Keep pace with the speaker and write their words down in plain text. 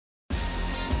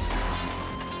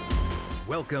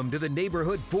Welcome to the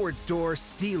Neighborhood Ford Store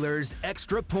Steelers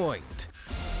Extra Point.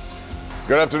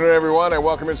 Good afternoon, everyone, and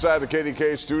welcome inside the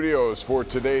KDKA studios for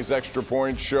today's Extra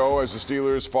Point show as the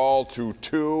Steelers fall to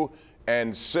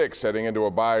 2-6 heading into a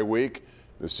bye week.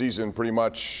 The season pretty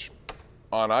much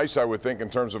on ice, I would think, in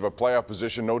terms of a playoff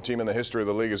position. No team in the history of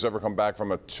the league has ever come back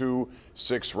from a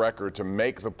 2-6 record to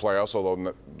make the playoffs,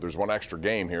 although there's one extra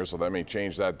game here, so that may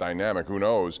change that dynamic. Who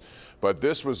knows? But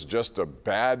this was just a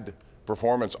bad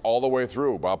performance all the way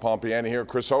through. Bob Pompeani here,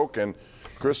 Chris Hoke. And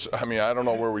Chris, I mean, I don't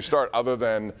know where we start other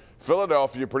than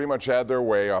Philadelphia pretty much had their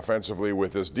way offensively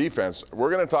with this defense. We're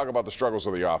going to talk about the struggles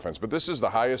of the offense, but this is the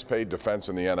highest paid defense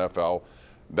in the NFL.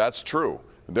 That's true.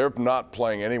 They're not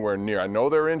playing anywhere near. I know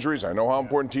there are injuries. I know how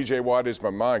important TJ Watt is,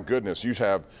 but my goodness, you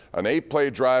have an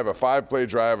 8-play drive, a 5-play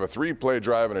drive, a 3-play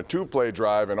drive, and a 2-play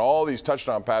drive, and all these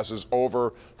touchdown passes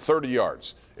over 30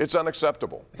 yards. It's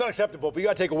unacceptable. It's unacceptable, but you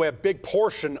got to take away a big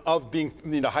portion of being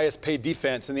the highest paid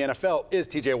defense in the NFL is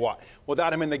TJ Watt.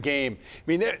 Without him in the game, I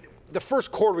mean, the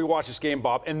first quarter we watched this game,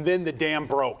 Bob, and then the dam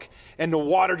broke, and the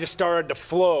water just started to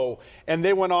flow, and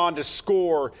they went on to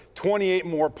score 28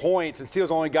 more points, and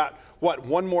Steelers only got, what,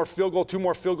 one more field goal, two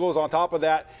more field goals on top of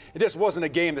that. It just wasn't a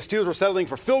game. The Steelers were settling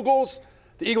for field goals.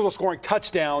 The Eagles were scoring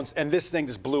touchdowns, and this thing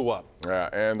just blew up. Yeah,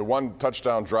 and the one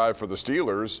touchdown drive for the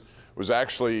Steelers was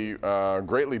actually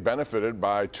greatly benefited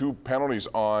by two penalties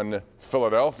on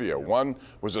Philadelphia. One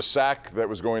was a sack that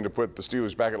was going to put the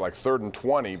Steelers back at like 3rd and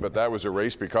 20, but that was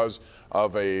erased because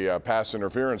of a pass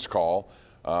interference call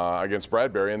against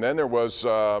Bradbury. And then there was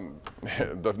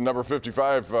the number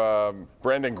 55,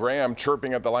 Brandon Graham,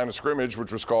 chirping at the line of scrimmage,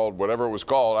 which was called whatever it was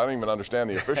called. I don't even understand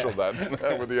the official of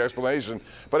that with the explanation.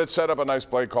 But it set up a nice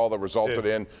play call that resulted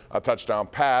in a touchdown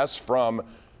pass from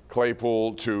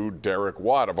Claypool to Derek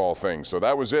Watt, of all things. So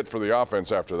that was it for the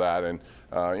offense after that. And,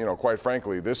 you know, quite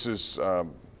frankly, this is a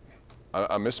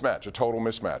mismatch, a total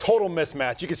mismatch. Total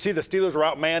mismatch. You can see the Steelers were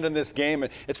outmanned in this game.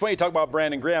 And it's funny you talk about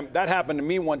Brandon Graham. That happened to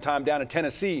me one time down in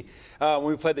Tennessee when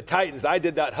we played the Titans. I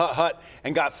did that hut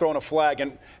and got thrown a flag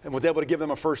and was able to give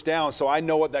them a first down. So I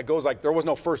know what that goes like. There was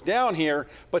no first down here,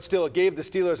 but still it gave the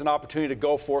Steelers an opportunity to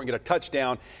go for it and get a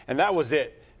touchdown. And that was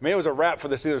it. I mean, it was a wrap for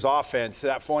the Steelers offense,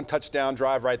 that one touchdown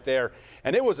drive right there.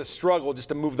 And it was a struggle just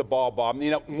to move the ball, Bob. You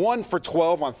know, 1 for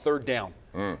 12 on 3rd down.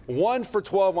 1 for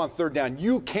 12 on 3rd down.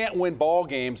 You can't win ball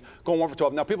games going 1 for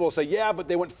 12. Now, people will say, yeah, but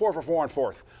they went 4 for 4 on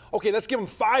 4th. Okay, let's give them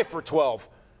 5 for 12.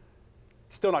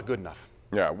 Still not good enough.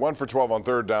 Yeah, 1 for 12 on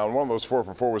 3rd down. One of those 4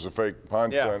 for 4 was a fake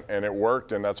punt, and it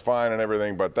worked, and that's fine and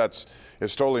everything, but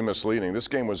it's totally misleading. This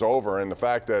game was over, and the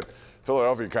fact that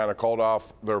Philadelphia kind of called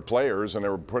off their players and they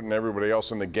were putting everybody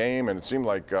else in the game, and it seemed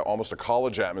like almost a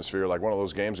college atmosphere, like one of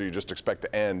those games that you just expect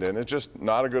to end, and it's just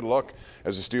not a good look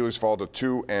as the Steelers fall to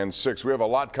 2-6. We have a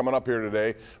lot coming up here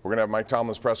today. We're going to have Mike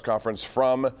Tomlin's press conference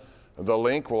from the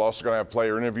link. We're also going to have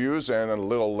player interviews, and a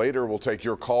little later we'll take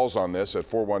your calls on this at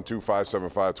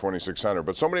 412-575-2600.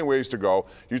 But so many ways to go.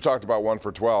 You talked about 1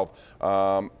 for 12.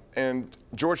 And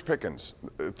George Pickens,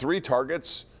 3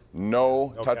 targets,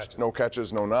 no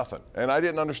catches, no nothing. And I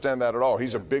didn't understand that at all.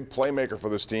 He's a big playmaker for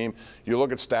this team. You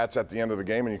look at stats at the end of the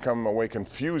game, and you come away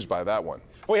confused by that one.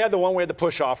 We had the one we had the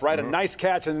push off, right? A nice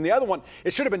catch. And then the other one,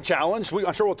 it should have been challenged.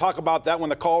 I'm sure we'll talk about that when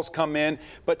the calls come in.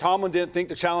 But Tomlin didn't think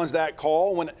to challenge that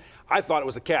call when I thought it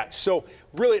was a catch. So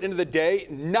really, at the end of the day,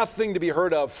 nothing to be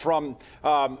heard of from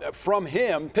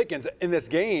him, Pickens, in this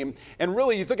game. And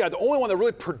really, you think the only one that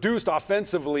really produced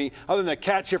offensively, other than a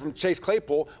catch here from Chase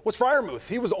Claypool, was Freiermuth.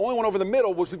 He was the only one over the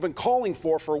middle, which we've been calling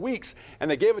for weeks, and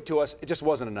they gave it to us. It just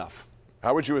wasn't enough.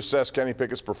 How would you assess Kenny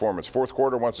Pickett's performance? 4th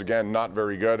quarter, once again, not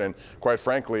very good. And quite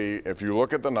frankly, if you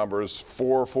look at the numbers,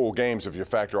 4 full games, if you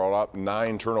factor all up,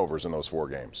 9 turnovers in those 4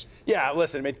 games. Yeah,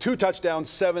 listen, I mean, 2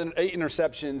 touchdowns, 8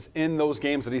 interceptions in those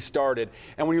games that he started.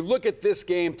 And when you look at this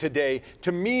game today,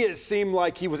 to me it seemed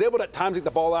like he was able to at times get the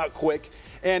ball out quick.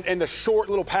 And the short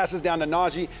little passes down to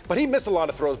Najee. But he missed a lot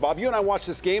of throws, Bob. You and I watched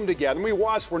this game together, and we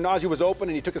watched where Najee was open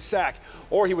and he took a sack,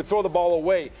 or he would throw the ball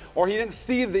away, or he didn't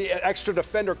see the extra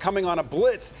defender coming on a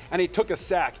blitz and he took a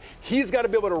sack. He's got to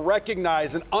be able to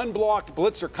recognize an unblocked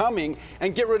blitzer coming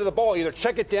and get rid of the ball, either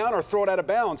check it down or throw it out of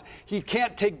bounds. He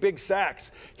can't take big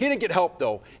sacks. He didn't get help,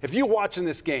 though. If you watch in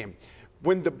this game,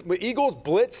 when the Eagles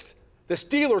blitzed, the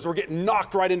Steelers were getting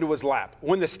knocked right into his lap.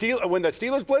 When the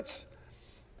Steelers blitzed,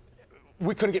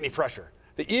 we couldn't get any pressure.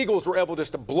 The Eagles were able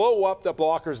just to blow up the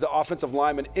blockers, the offensive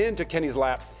linemen, into Kenny's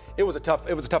lap, it was a tough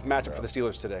matchup for the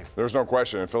Steelers today. There's no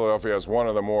question. And Philadelphia has one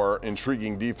of the more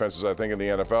intriguing defenses, I think, in the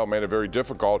NFL. Made it very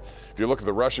difficult. If you look at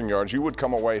the rushing yards, you would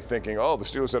come away thinking, oh, the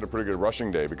Steelers had a pretty good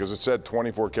rushing day because it said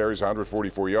 24 carries,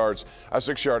 144 yards, a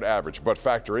 6-yard average. But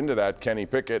factor into that, Kenny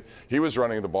Pickett, he was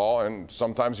running the ball, and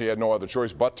sometimes he had no other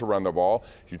choice but to run the ball.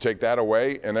 You take that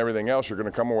away and everything else, you're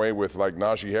going to come away with, like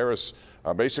Najee Harris,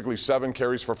 basically 7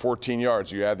 carries for 14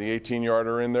 yards. You add the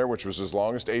 18-yarder in there, which was his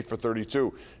longest, 8 for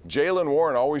 32. Jaylen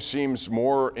Warren always seems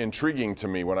more intriguing to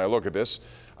me when I look at this.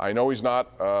 I know he's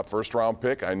not a first-round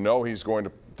pick. I know he's going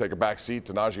to take a back seat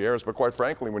to Najee Harris, but quite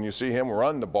frankly, when you see him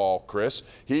run the ball, Chris,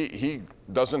 he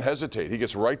doesn't hesitate. He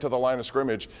gets right to the line of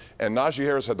scrimmage, and Najee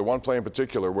Harris had the one play in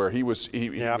particular where he was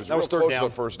real close to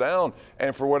the first down,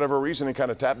 and for whatever reason, he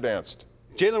kind of tap danced.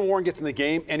 Jaylen Warren gets in the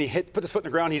game, and he puts his foot in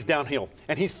the ground. He's downhill,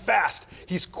 and he's fast.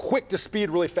 He's quick to speed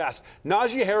really fast.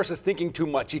 Najee Harris is thinking too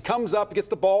much. He comes up, gets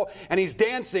the ball, and he's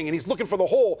dancing, and he's looking for the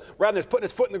hole rather than putting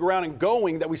his foot in the ground and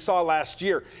going that we saw last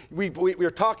year. We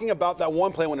were talking about that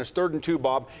one play when it's 3rd and 2,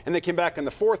 Bob, and they came back on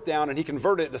the 4th down, and he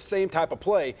converted it the same type of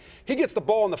play. He gets the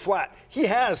ball in the flat. He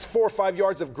has 4 or 5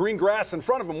 yards of green grass in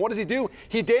front of him. What does he do?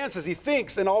 He dances, he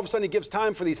thinks, and all of a sudden he gives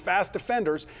time for these fast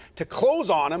defenders to close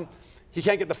on him. He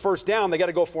can't get the first down. They got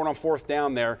to go for it on 4th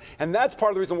down there. And that's part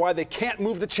of the reason why they can't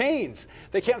move the chains.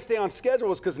 They can't stay on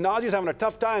schedule, is because Najee's having a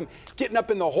tough time getting up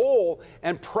in the hole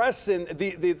and pressing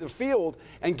the field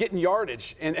and getting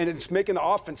yardage. And it's making the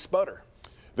offense sputter.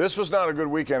 This was not a good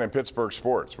weekend in Pittsburgh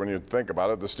sports. When you think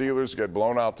about it, the Steelers get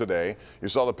blown out today. You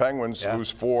saw the Penguins lose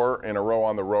 4 in a row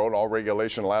on the road. All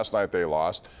regulation last night they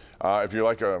lost. If you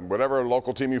like whatever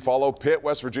local team you follow, Pitt,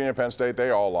 West Virginia, Penn State, they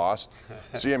all lost.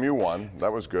 CMU won.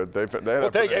 That was good. We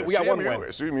got one win.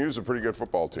 CMU's a pretty good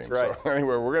football team. That's right. So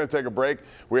anyway, we're going to take a break.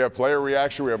 We have player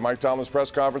reaction. We have Mike Tomlin's press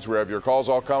conference. We have your calls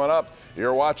all coming up.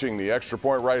 You're watching the Extra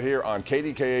Point right here on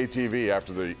KDKA TV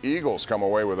after the Eagles come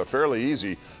away with a fairly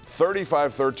easy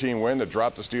 35-13 win to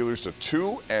drop the Steelers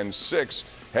to 2-6,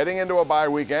 heading into a bye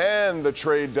week and the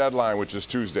trade deadline, which is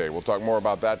Tuesday. We'll talk more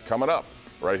about that coming up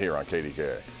right here on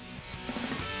KDKA.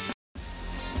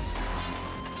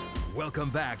 Welcome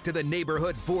back to the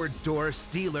neighborhood Ford store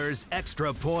Steelers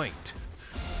Extra Point.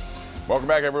 Welcome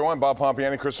back, everyone. Bob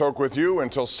Pompeani, Chris Hoke with you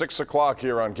until 6 o'clock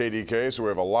here on KDK, so we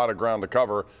have a lot of ground to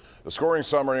cover. The scoring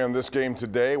summary on this game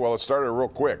today, well, it started real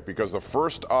quick because the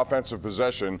first offensive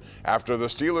possession after the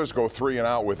Steelers go 3 and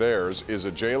out with theirs is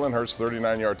a Jalen Hurts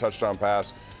 39-yard touchdown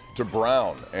pass to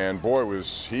Brown, and boy,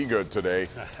 was he good today.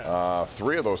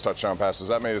 3 of those touchdown passes,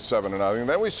 that made it 7-0.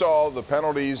 Then we saw the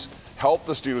penalties help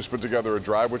the Steelers put together a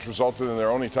drive, which resulted in their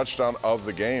only touchdown of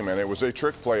the game, and it was a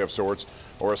trick play of sorts,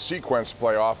 or a sequence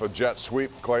play off a jet sweep.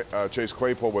 Chase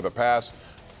Claypool with a pass,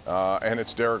 and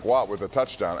it's Derek Watt with a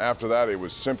touchdown. After that, it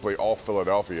was simply all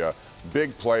Philadelphia.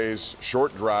 Big plays,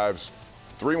 short drives,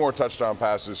 3 more touchdown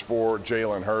passes for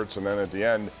Jalen Hurts, and then at the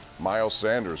end, Miles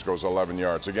Sanders goes 11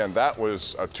 yards. Again, that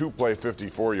was a 2-play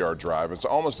 54-yard drive. It's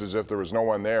almost as if there was no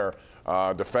one there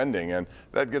defending, and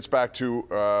that gets back to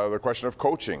the question of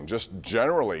coaching. Just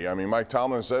generally, I mean, Mike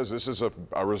Tomlin says this is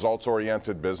a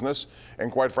results-oriented business,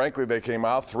 and quite frankly, they came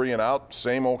out 3 and out,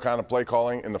 same old kind of play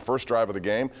calling in the first drive of the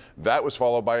game. That was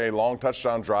followed by a long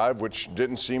touchdown drive, which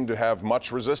didn't seem to have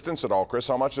much resistance at all. Chris,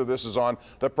 how much of this is on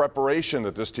the preparation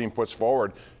that this team puts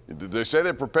forward? They say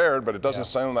they're prepared, but it doesn't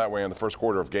sound that way in the first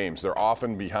quarter of games. They're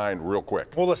often behind real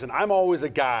quick. Well, listen, I'm always a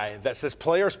guy that says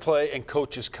players play and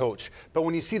coaches coach. But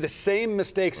when you see the same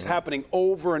mistakes happening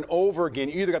over and over again,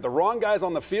 you either got the wrong guys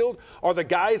on the field or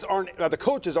the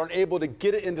coaches aren't able to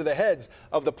get it into the heads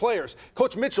of the players.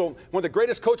 Coach Mitchell, one of the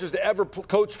greatest coaches to ever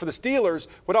coach for the Steelers,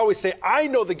 would always say, I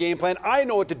know the game plan, I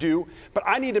know what to do, but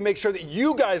I need to make sure that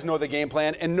you guys know the game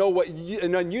plan and know what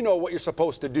you know what you're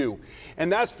supposed to do. And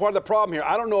that's part of the problem here.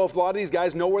 I don't know if a lot of these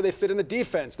guys know where they fit in the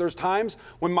defense. There's times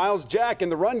when Miles Jack in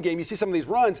the run game, you see some of these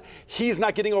runs, he's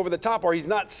not getting over the top, or he's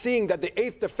not seeing that the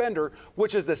 8th defender,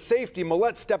 which is the safety,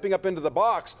 Millette stepping up into the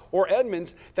box, or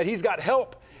Edmonds, that he's got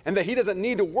help and that he doesn't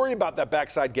need to worry about that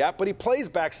backside gap, but he plays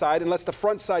backside and lets the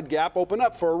front side gap open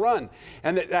up for a run.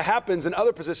 And that happens in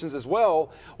other positions as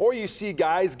well. Or you see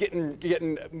guys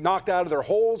getting knocked out of their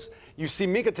holes. You see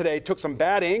Mika today took some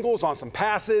bad angles on some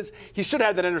passes. He should have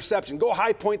had that interception. Go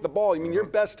high point the ball. I mean,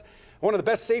 one of the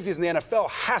best safeties in the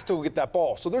NFL has to get that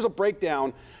ball. So there's a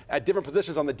breakdown at different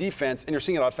positions on the defense, and you're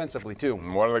seeing it offensively too.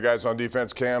 One of the guys on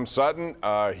defense, Cam Sutton,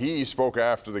 he spoke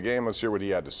after the game. Let's hear what he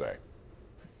had to say.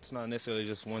 It's not necessarily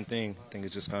just one thing. I think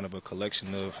it's just kind of a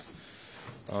collection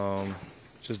of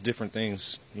just different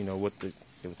things, you know, what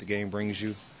the game brings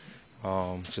you.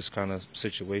 Just kind of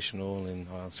situational and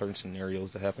certain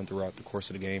scenarios that happen throughout the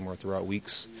course of the game or throughout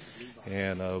weeks.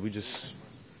 And we just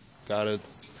got to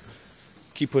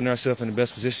keep putting ourselves in the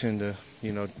best position to,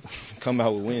 you know, come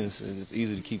out with wins. It's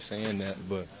easy to keep saying that,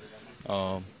 but,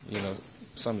 you know,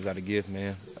 something's got to give,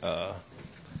 man.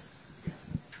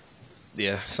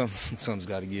 Yeah, something's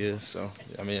got to give. So,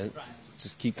 I mean,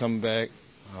 just keep coming back.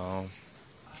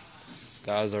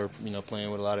 Guys are, you know,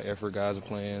 playing with a lot of effort. Guys are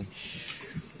playing,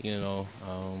 you know,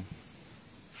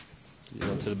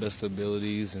 to the best of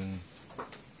abilities, and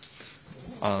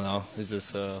I don't know. It's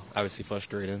just obviously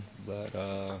frustrating, but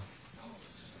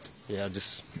yeah,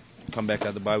 just come back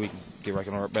out the bye week, get back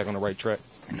on the right track.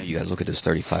 I know you guys look at those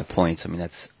 35 points. I mean,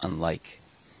 that's unlike,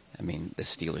 I mean, the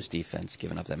Steelers' defense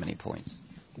giving up that many points.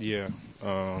 Yeah,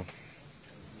 I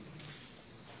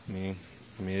mean,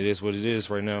 it is what it is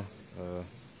right now.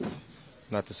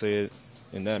 Not to say it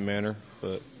in that manner,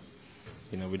 but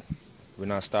you know, we're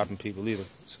not stopping people either.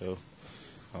 So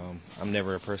I'm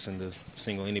never a person to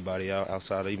single anybody out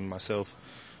outside of even myself,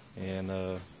 and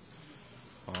I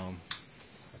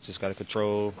just got to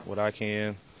control what I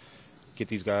can, get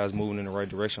these guys moving in the right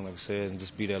direction, like I said, and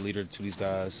just be that leader to these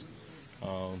guys.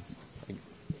 A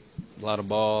lot of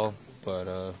ball, but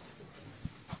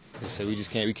like I said,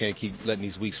 we can't keep letting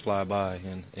these weeks fly by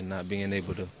and not being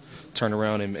able to turn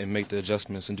around and make the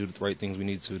adjustments and do the right things we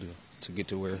need to get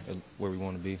to where we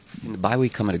want to be. Can the bye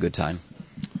week come at a good time?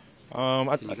 Can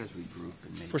you guys regroup?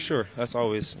 For sure. That's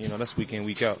always, you know, that's week in,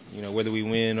 week out. You know, whether we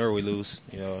win or we lose,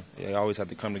 you know, they always have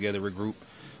to come together, regroup.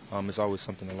 It's always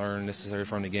something to learn, necessary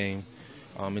from the game.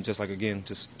 And just like, again,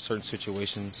 just certain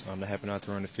situations that happen out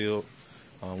there on the field,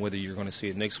 whether you're going to see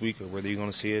it next week or whether you're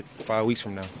going to see it 5 weeks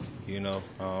from now. You know,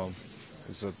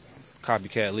 it's a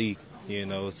copycat league. You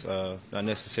know, it's not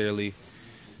necessarily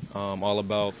all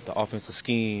about the offensive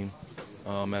scheme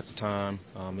at the time.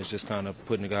 It's just kind of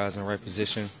putting the guys in the right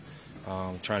position,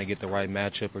 trying to get the right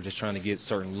matchup, or just trying to get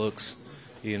certain looks.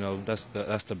 You know, that's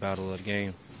the battle of the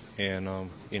game. And,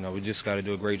 you know, we just got to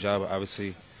do a great job of,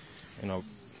 obviously, you know,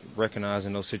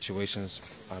 recognizing those situations.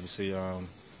 Obviously,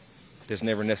 there's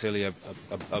never necessarily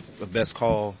a best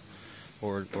call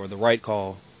or the right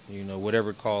call. You know,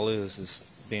 whatever call is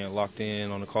being locked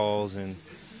in on the calls and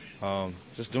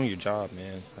just doing your job,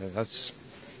 man. That's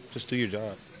just do your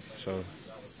job. So.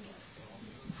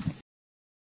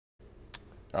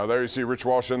 There you see Rich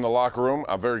Walsh in the locker room,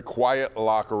 a very quiet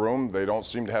locker room. They don't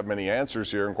seem to have many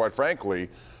answers here, and quite frankly,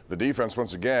 the defense,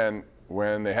 once again,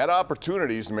 when they had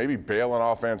opportunities to maybe bail an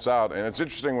offense out, and it's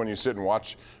interesting when you sit and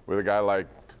watch with a guy like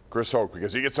Chris Hoke,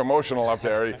 because he gets emotional up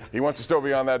there. He wants to still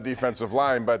be on that defensive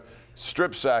line, but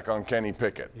strip sack on Kenny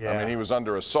Pickett. Yeah. I mean, he was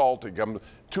under assault.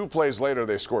 2 plays later,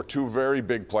 they scored 2 very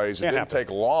big plays. It didn't take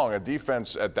long. A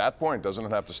defense at that point doesn't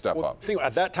have to step up.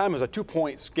 At that time, it was a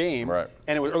 2-point game, right,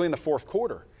 and it was early in the 4th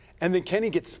quarter. And then Kenny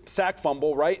gets sack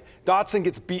fumble, right? Dotson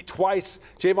gets beat twice.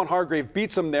 Javon Hargrave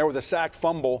beats him there with a sack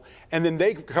fumble, and then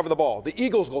they cover the ball. The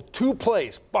Eagles go 2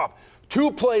 plays. Bob.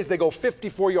 2 plays, they go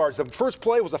 54 yards. The first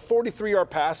play was a 43-yard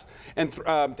pass, and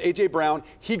A.J. Brown,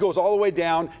 he goes all the way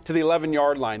down to the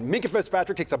 11-yard line. Minka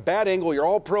Fitzpatrick takes a bad angle, your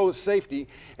all-pro safety,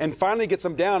 and finally gets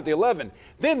him down at the 11.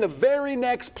 Then the very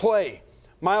next play,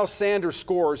 Miles Sanders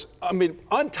scores,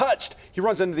 untouched. He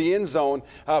runs into the end zone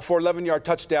for an 11-yard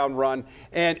touchdown run.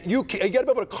 And you got to be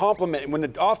able to compliment. When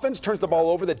the offense turns the ball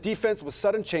over, the defense with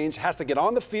sudden change has to get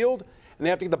on the field, and they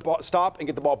have to get the ball, stop and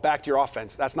get the ball back to your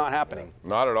offense. That's not happening. Yeah,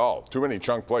 not at all. Too many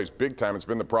chunk plays. Big time. It's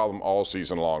been the problem all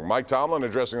season long. Mike Tomlin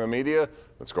addressing the media.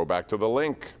 Let's go back to the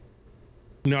link.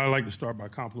 You know, I like to start by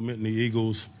complimenting the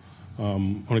Eagles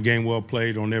on a game well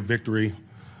played, on their victory.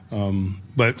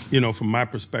 But, you know, from my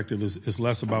perspective, it's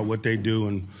less about what they do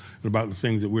and about the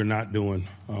things that we're not doing.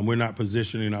 We're not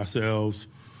positioning ourselves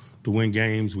to win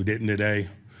games. We didn't today,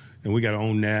 and we got to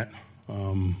own that.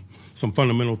 Some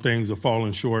fundamental things are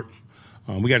falling short.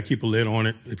 We got to keep a lid on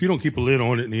it. If you don't keep a lid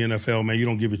on it in the NFL, man, you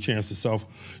don't give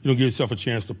yourself a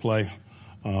chance to play.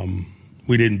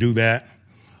 We didn't do that,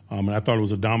 and I thought it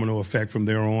was a domino effect from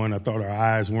there on. I thought our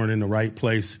eyes weren't in the right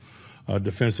place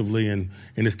defensively, and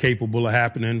it's capable of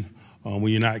happening when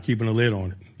you're not keeping a lid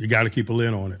on it. You got to keep a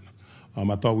lid on it.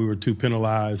 I thought we were too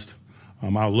penalized.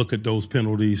 I'll look at those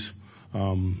penalties.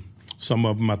 Some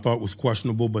of them I thought was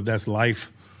questionable, but that's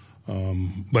life.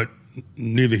 But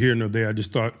neither here nor there. I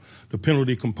just thought the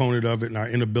penalty component of it and our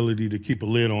inability to keep a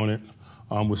lid on it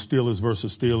with Steelers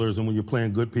versus Steelers, and when you're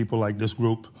playing good people like this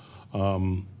group,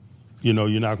 you know,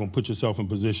 you're not going to put yourself in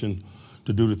position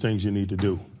to do the things you need to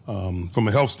do. From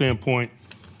a health standpoint,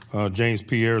 James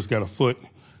Pierre's got a foot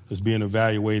that's being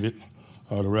evaluated.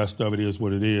 The rest of it is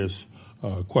what it is.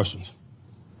 Questions?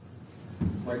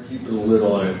 Mike, keeping a lid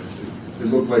on it, it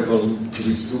looked like on at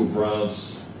least 2 of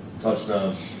Brown's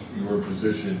touchdowns, you were in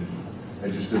position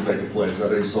and just didn't make a play. Is that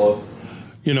how you saw it?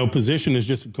 You know, position is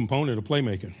just a component of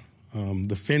playmaking.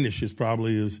 The finish is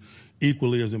probably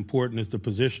equally as important as the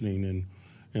positioning,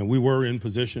 and we were in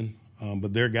position,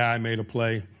 but their guy made a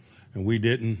play, and we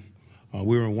didn't.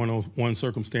 We were in one-on-one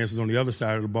circumstances on the other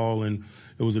side of the ball, and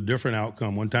it was a different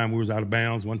outcome. One time we was out of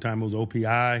bounds. One time it was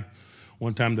OPI.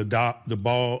 One time the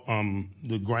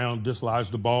ground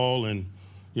dislodged the ball, and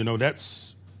you know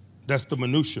that's the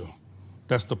minutia,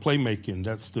 that's the playmaking,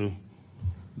 that's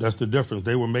the difference.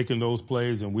 They were making those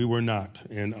plays, and we were not.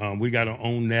 And we got to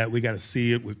own that. We got to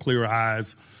see it with clear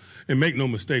eyes, and make no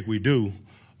mistake, we do.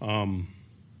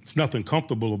 It's nothing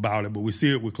comfortable about it, but we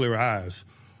see it with clear eyes.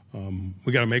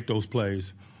 We got to make those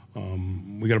plays.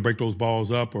 We got to break those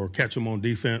balls up or catch them on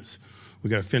defense. We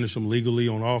got to finish them legally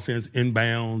on offense,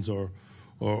 inbounds or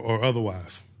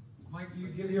otherwise. Mike, do you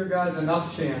give your guys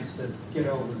enough chance to get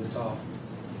over the top?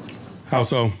 How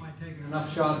so? Am I taking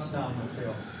enough shots down the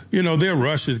field? You know, their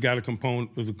rush is a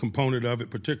component of it,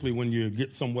 particularly when you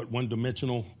get somewhat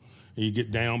one-dimensional and you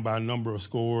get down by a number of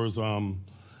scores.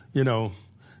 You know,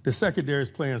 the secondary is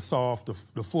playing soft.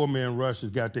 The four-man rush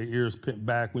has got their ears pinned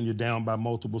back when you're down by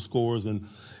multiple scores. And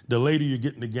the later you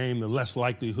get in the game, the less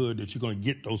likelihood that you're going to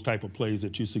get those type of plays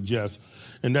that you suggest.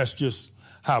 And that's just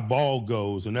how ball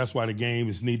goes. And that's why the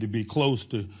games need to be close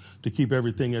to keep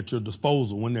everything at your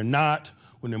disposal. When they're not,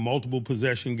 when they're multiple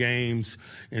possession games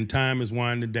and time is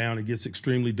winding down, it gets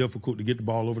extremely difficult to get the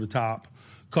ball over the top,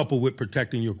 coupled with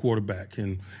protecting your quarterback.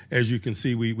 And as you can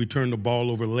see, we turned the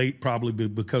ball over late probably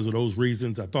because of those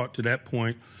reasons. I thought to that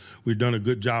point we'd done a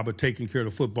good job of taking care of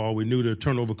the football. We knew the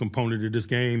turnover component of this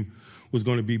game was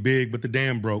going to be big, but the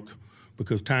dam broke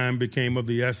because time became of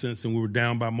the essence and we were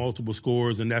down by multiple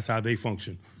scores, and that's how they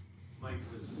function. Mike,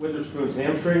 was Witherspoon's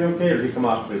hamstring okay, or did he come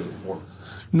out play before?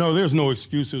 No, there's no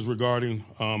excuses regarding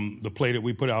the play that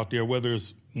we put out there, whether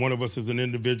it's one of us as an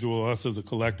individual or us as a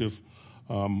collective.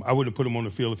 I wouldn't have put him on the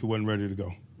field if he wasn't ready to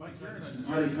go. Mike,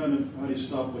 how do you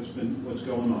stop what's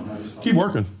going on? How do you stop Keep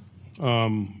working.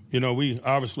 You know, we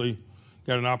obviously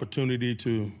got an opportunity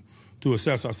to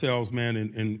assess ourselves, man,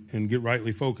 and get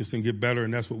rightly focused and get better,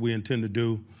 and that's what we intend to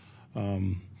do.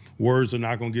 Words are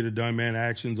not going to get it done, man.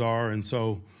 Actions are, and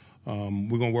so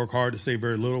we're going to work hard to say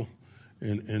very little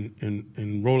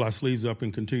and roll our sleeves up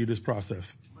and continue this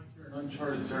process. You're in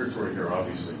uncharted territory here,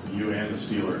 obviously, you and the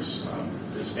Steelers.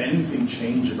 Does anything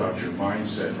change about your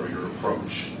mindset or your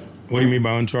approach? What do you mean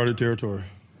by uncharted territory?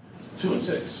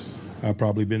 2-6. I've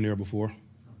probably been there before.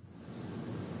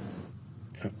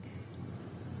 Yeah.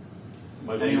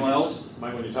 Anyone else?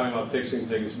 Mike, when you're talking about fixing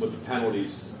things with the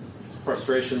penalties,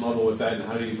 frustration level with that, and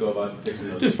how do you go about fixing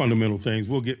those? Just fundamental things.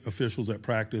 We'll get officials at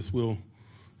practice. We'll,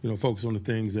 focus on the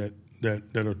things that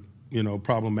are,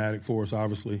 problematic for us,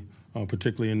 obviously,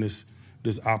 particularly in this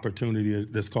opportunity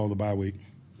that's called the bye week.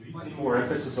 Do you see more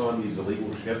emphasis on these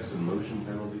illegal shifts and motion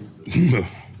penalties?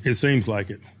 It seems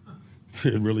like it.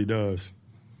 It really does.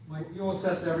 Mike, you'll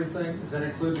assess everything. Does that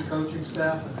include the coaching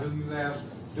staff and who you have?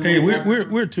 Hey,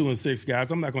 we're 2-6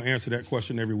 guys. I'm not going to answer that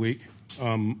question every week.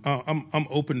 I'm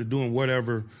open to doing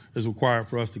whatever is required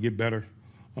for us to get better,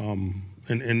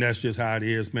 and that's just how it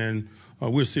is, man.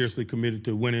 We're seriously committed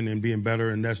to winning and being better,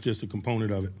 and that's just a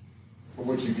component of it. Well,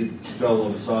 what you could tell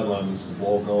on the sideline was the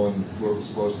ball going where it was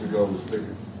supposed to go, was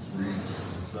Pickett, reads,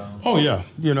 sounds. Oh yeah,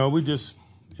 we just,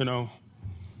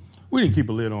 we didn't keep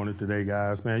a lid on it today,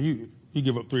 guys. Man, you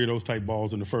give up 3 of those type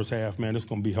balls in the first half, man, it's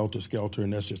going to be helter-skelter,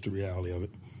 and that's just the reality of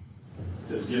it.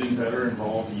 Does getting better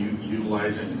involve you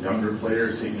utilizing younger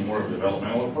players, taking more of a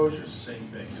developmental approach, or same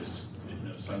thing, just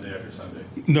Sunday after Sunday?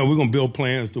 No, we're going to build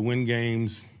plans to win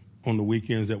games on the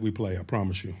weekends that we play, I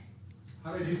promise you.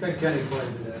 How did you think Kenny played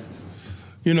today?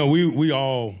 We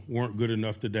all weren't good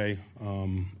enough today.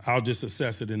 I'll just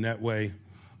assess it in that way.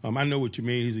 I know what you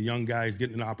mean. He's a young guy. He's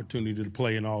getting an opportunity to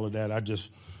play and all of that. I'm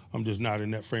just not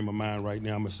in that frame of mind right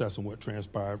now. I'm assessing what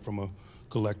transpired from a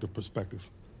collective perspective.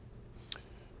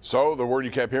 So the word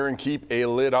you kept hearing, keep a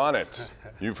lid on it.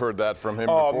 You've heard that from him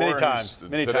before. Many times.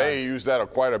 Today he used that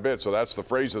quite a bit, so that's the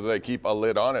phrase of the day, keep a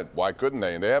lid on it. Why couldn't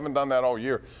they? And they haven't done that all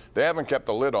year. They haven't kept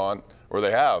the lid on, or they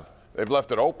have. They've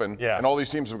left it open, and all these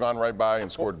teams have gone right by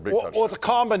and scored big touchdowns. Well, it's a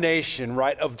combination,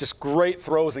 right, of just great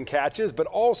throws and catches, but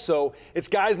also it's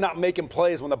guys not making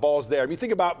plays when the ball's there. I mean,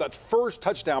 think about that first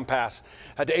touchdown pass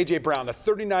to A.J. Brown, a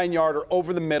 39-yarder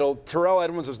over the middle. Terrell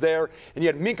Edmonds was there, and you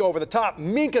had Minka over the top.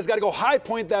 Minka's got to go high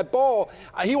point that ball.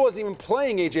 He wasn't even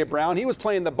playing A.J. Brown. He was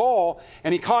playing the ball,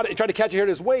 and he caught it. He tried to catch it here at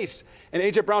his waist, and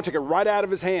A.J. Brown took it right out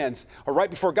of his hands, or right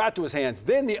before it got to his hands.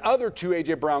 Then the other 2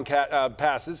 A.J. Brown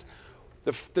passes,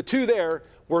 the 2 there,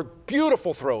 were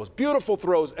beautiful throws.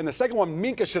 And the second one,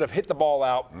 Minkah should have hit the ball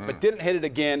out, but didn't hit it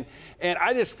again. And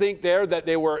I just think there that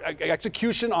they were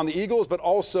execution on the Eagles, but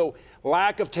also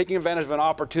lack of taking advantage of an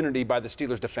opportunity by the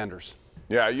Steelers defenders.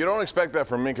 Yeah, you don't expect that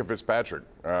from Minkah Fitzpatrick.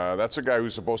 That's a guy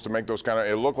who's supposed to make those kind of –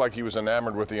 it looked like he was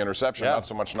enamored with the interception, not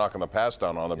so much knocking the pass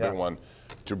down on the big one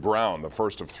to Brown, the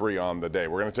first of 3 on the day.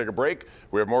 We're going to take a break.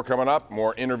 We have more coming up,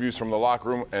 more interviews from the locker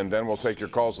room, and then we'll take your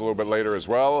calls a little bit later as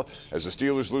well as the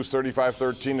Steelers lose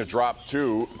 35-13 to drop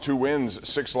 2 wins,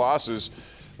 6 losses.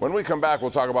 When we come back,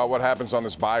 we'll talk about what happens on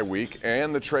this bye week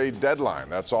and the trade deadline.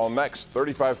 That's all next.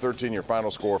 35-13, your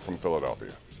final score from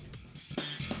Philadelphia.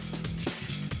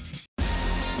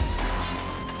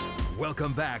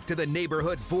 Welcome back to the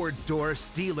Neighborhood Ford Store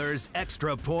Steelers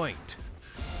Extra Point.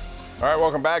 All right,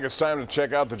 welcome back. It's time to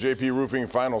check out the JP Roofing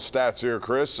final stats here,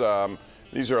 Chris.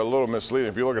 These are a little misleading.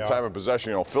 If you look at time of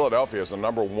possession, Philadelphia is the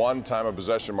 #1 time of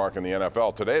possession mark in the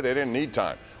NFL. Today, they didn't need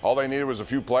time. All they needed was a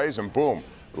few plays, and boom,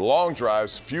 long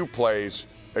drives, few plays,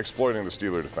 exploiting the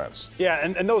Steeler defense. Yeah,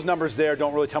 and those numbers there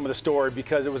don't really tell me the story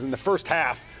because it was in the first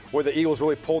half where the Eagles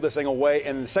really pulled this thing away.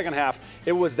 And in the second half,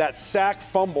 it was that sack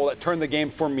fumble that turned the game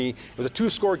for me. It was a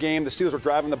 2-score game. The Steelers were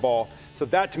driving the ball. So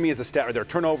that, to me, is the stat right there.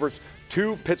 Turnovers,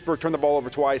 2. Pittsburgh turned the ball over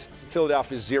twice.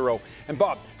 Philadelphia, 0. And,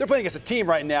 Bob, they're playing against a team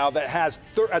right now that has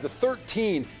a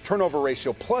 13 turnover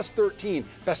ratio, plus 13,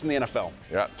 best in the NFL.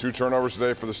 Yeah, 2 turnovers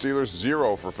today for the Steelers,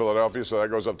 0 for Philadelphia. So that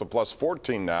goes up to plus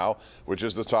 14 now, which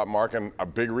is the top mark, and a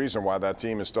big reason why that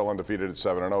team is still undefeated at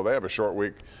 7-0. They have a short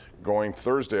week going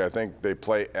Thursday. I think they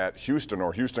play at Houston,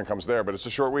 or Houston comes there, but it's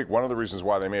a short week. One of the reasons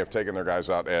why they may have taken their guys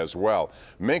out as well.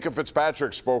 Minkah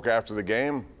Fitzpatrick spoke after the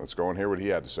game. Let's go and hear what he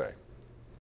had to say.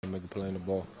 Make a play on the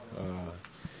ball.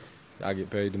 I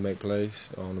get paid to make plays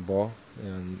on the ball,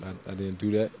 and I didn't do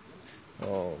that.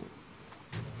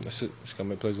 That's it. Just gotta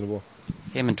make plays on the ball.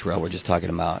 Him and Terrell were just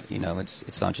talking about,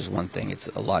 it's not just one thing. It's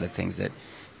a lot of things that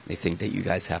they think that you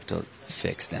guys have to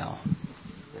fix now.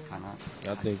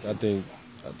 I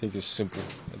think it's simple.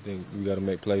 I think we got to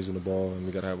make plays on the ball, and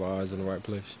we got to have our eyes in the right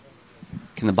place.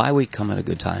 Can the bye week come at a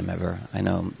good time ever? I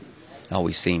know it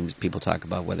always seems people talk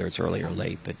about whether it's early or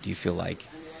late, but do you feel like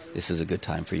this is a good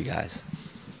time for you guys?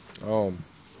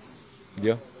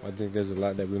 Yeah, I think there's a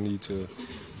lot that we need to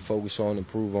focus on,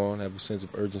 improve on, have a sense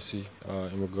of urgency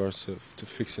in regards to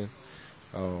fixing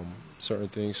certain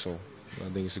things. So I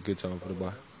think it's a good time for the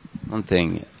bye. One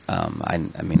thing,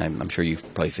 I'm sure you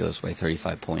probably feel this way,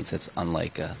 35 points, that's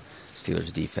unlike a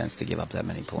Steelers defense to give up that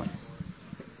many points.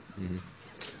 Mm-hmm.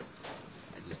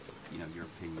 Your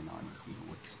opinion on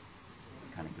what's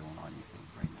kind of going on, you think,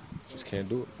 right now? Just can't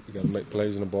do it. We got to make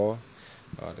plays in the ball.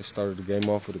 They started the game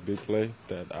off with a big play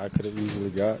that I could have easily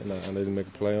got, and I didn't make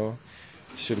a play on.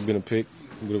 It should have been a pick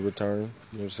with a return, you know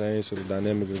what I'm saying? So the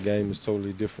dynamic of the game is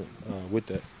totally different with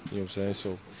that, you know what I'm saying?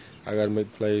 So I got to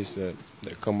make plays that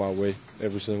come my way.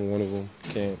 Every single one of them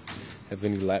can't have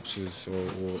any lapses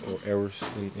or errors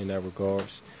in that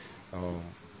regards.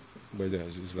 But yeah,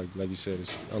 it's like you said,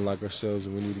 it's unlike ourselves,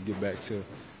 and we need to get back to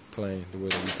playing the way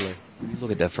that we play. When you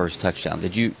look at that first touchdown,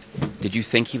 did you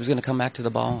think he was going to come back to the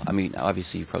ball? I mean,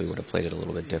 obviously you probably would have played it a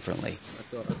little bit differently.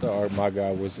 I thought my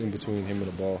guy was in between him and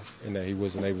the ball, and that he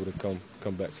wasn't able to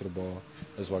come back to the ball.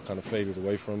 That's why I kind of faded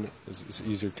away from it. It's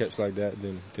easier to catch like that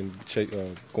than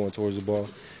going towards the ball.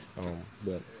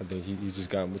 But I think he just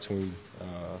got in between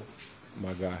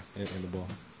my guy and the ball.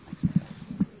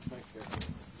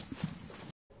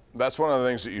 That's one of the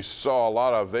things that you saw a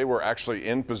lot of. They were actually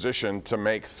in position to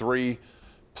make 3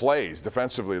 plays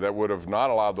defensively that would have not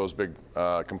allowed those big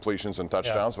completions and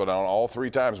touchdowns, but on all 3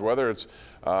 times, whether it's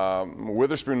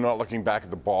Witherspoon not looking back at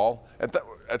the ball.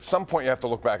 At some point, you have to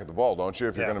look back at the ball, don't you,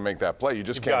 if you're going to make that play? You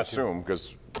just can't assume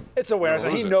because it's awareness.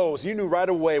 And he knows. You knew right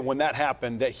away when that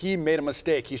happened that he made a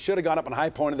mistake. He should have gone up and high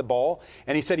pointed the ball,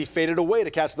 and he said he faded away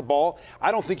to catch the ball.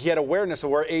 I don't think he had awareness of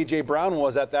where A.J. Brown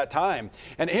was at that time.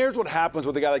 And here's what happens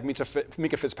with a guy like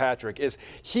Minkah Fitzpatrick is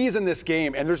he's in this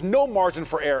game, and there's no margin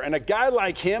for error. And a guy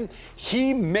like him,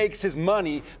 he makes his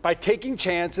money by taking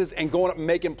chances and going up and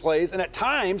making plays. And at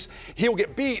times, he'll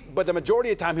get beat, but the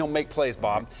majority of the time, he'll make plays,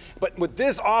 Bob. But with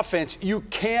this offense, you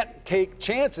can't take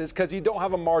chances because you don't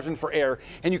have a margin for error,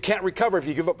 and you can't recover if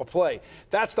you give up a play.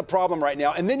 That's the problem right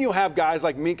now. And then you have guys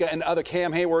like Minkah and other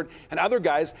Cam Heyward and other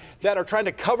guys that are trying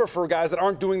to cover for guys that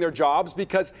aren't doing their jobs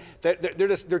because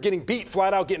they're getting beat,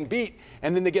 flat out getting beat,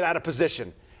 and then they get out of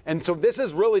position. And so this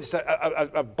is really just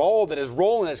a ball that is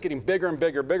rolling. It's getting bigger and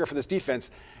bigger and bigger for this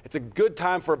defense. It's a good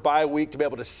time for a bye week to be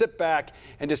able to sit back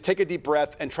and just take a deep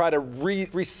breath and try to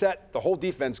reset the whole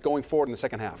defense going forward in the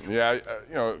second half. Yeah,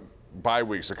 bye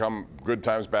weeks. They come good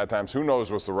times, bad times. Who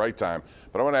knows what's the right time?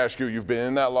 But I want to ask you, you've been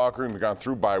in that locker room, you've gone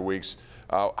through bye weeks.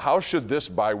 How should this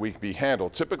bye week be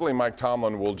handled? Typically, Mike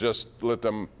Tomlin will just let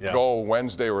them go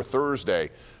Wednesday or Thursday.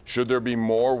 Should there be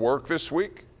more work this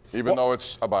week? Even though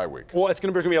it's a bye week. Well, it's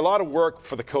going to be a lot of work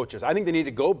for the coaches. I think they need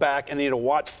to go back and they need to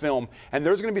watch film. And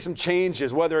there's going to be some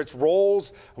changes, whether it's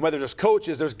roles, whether there's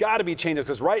coaches. There's got to be changes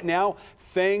because right now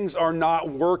things are not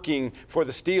working for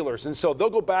the Steelers. And so they'll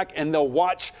go back and they'll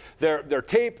watch their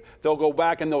tape. They'll go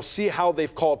back and they'll see how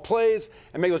they've called plays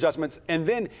and make those adjustments. And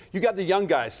then you got the young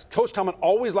guys. Coach Tomlin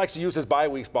always likes to use his bye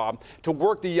weeks, Bob, to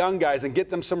work the young guys and get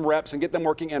them some reps and get them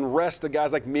working and rest the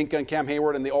guys like Minka and Cam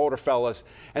Heyward and the older fellas.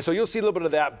 And so you'll see a little bit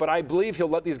of that. But I believe he'll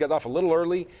let these guys off a little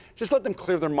early. Just let them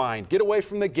clear their mind, get away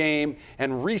from the game,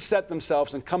 and reset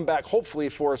themselves and come back hopefully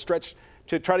for a stretch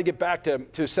to try to get back to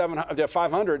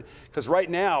 500, because right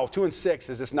now 2-6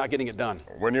 is just not getting it done.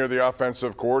 When you're the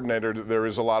offensive coordinator, there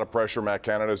is a lot of pressure. Matt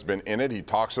Canada's been in it. He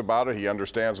talks about it. He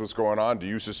understands what's going on. Do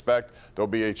you suspect there'll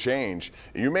be a change?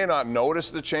 You may not notice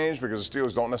the change because the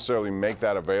Steelers don't necessarily make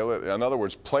that available. In other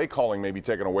words, play calling may be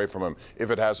taken away from him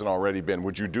if it hasn't already been.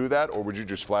 Would you do that, or would you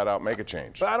just flat out make a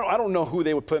change? But I don't know who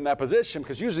they would put in that position,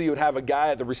 because usually you would have a guy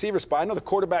at the receiver spot. I know the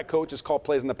quarterback coach has called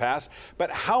plays in the past, but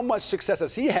how much success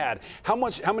has he had? How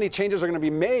many changes are going to be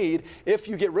made if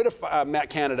you get rid of Matt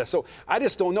Canada? So I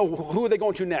just don't know who are they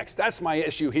going to next. That's my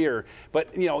issue here.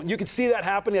 But, you know, you can see that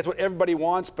happening. That's what everybody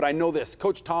wants. But I know this.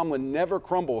 Coach Tomlin never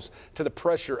crumbles to the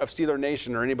pressure of Steeler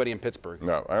Nation or anybody in Pittsburgh.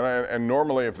 No. And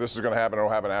normally if this is going to happen, it'll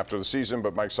happen after the season.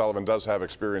 But Mike Sullivan does have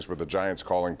experience with the Giants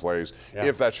calling plays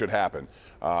if that should happen.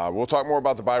 We'll talk more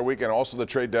about the bye week and also the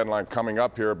trade deadline coming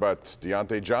up here. But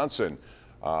Deontay Johnson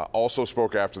also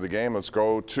spoke after the game. Let's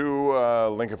go to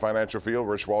Lincoln Financial Field.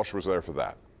 Rich Walsh was there for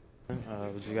that.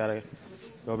 We just got to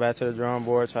go back to the drawing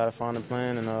board, try to find a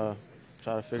plan, and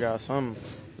try to figure out something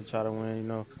to try to win, you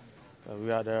know.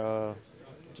 We out there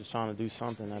just trying to do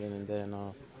something at the end of the day.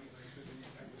 And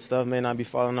stuff may not be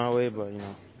falling our way, but, you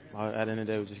know, at the end of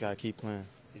the day, we just got to keep playing.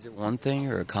 Is it one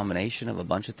thing or a combination of a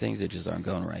bunch of things that just aren't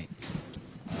going right?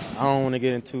 I don't want to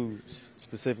get into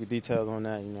specific details on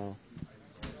that, you know.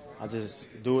 I just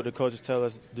do what the coaches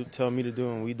tell me to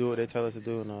do, and we do what they tell us to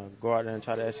do, and go out there and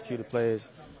try to execute the plays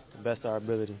to the best of our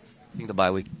ability. I think the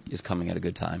bye week is coming at a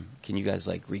good time. Can you guys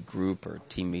like regroup or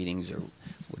team meetings or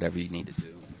whatever you need to do?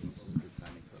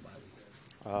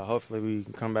 Hopefully we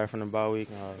can come back from the bye week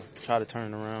and try to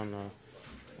turn it around.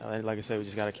 Like I said, we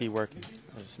just got to keep working.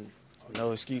 There's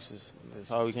no excuses. That's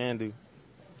all we can do.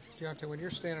 Deontay, when you're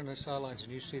standing on the sidelines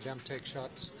and you see them take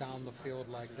shots down the field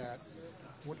like that,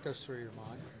 what goes through your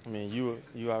mind? I mean,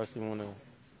 you obviously want to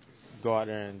go out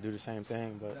there and do the same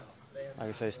thing, but like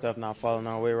I say, stuff not falling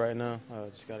our way right now.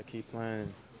 Just got to keep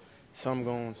playing. Something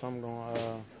going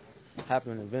to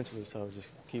happen eventually, so just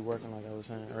keep working like I was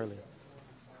saying earlier.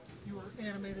 You were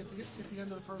animated at the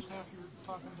end of the first half. You were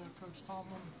talking to Coach Tomlin.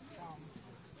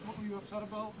 What were you upset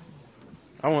about?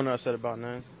 I wasn't upset about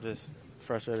nothing. Just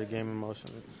frustrated game emotion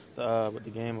with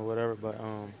the game or whatever, but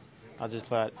I just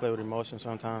play with emotion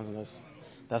sometimes, and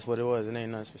that's what it was. It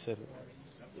ain't nothing specific.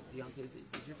 Deontay, is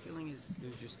your feeling is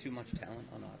there's just too much talent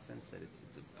on offense that it's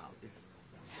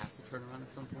have to turn around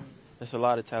at some point? There's a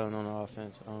lot of talent on the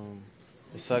offense.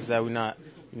 It sucks that we're not,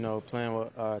 playing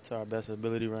to our best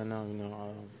ability right now.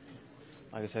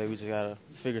 Like I said, we just gotta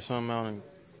figure something out and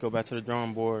go back to the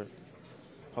drawing board.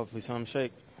 Hopefully, something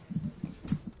shake.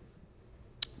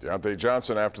 Deontay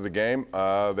Johnson after the game.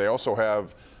 They also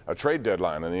have a trade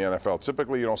deadline in the NFL.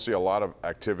 Typically, you don't see a lot of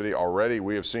activity already.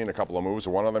 We have seen a couple of moves.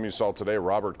 One of them you saw today,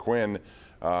 Robert Quinn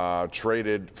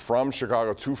traded from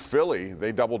Chicago to Philly.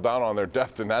 They doubled down on their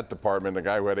depth in that department. The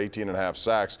guy who had 18.5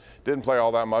 sacks. Didn't play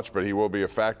all that much, but he will be a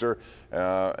factor.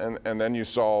 And then you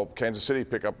saw Kansas City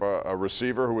pick up a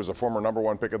receiver who was a former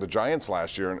 #1 pick of the Giants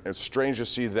last year. And it's strange to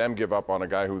see them give up on a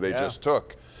guy who they just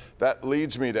took. That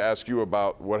leads me to ask you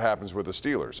about what happens with the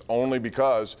Steelers, only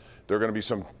because there are going to be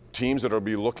some teams that will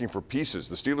be looking for pieces.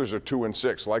 The Steelers are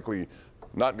 2-6, likely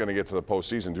not going to get to the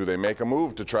postseason. Do they make a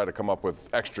move to try to come up with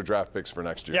extra draft picks for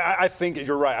next year? Yeah, I think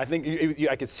you're right. I think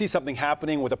I could see something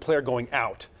happening with a player going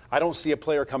out. I don't see a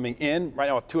player coming in. Right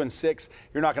now at 2-6,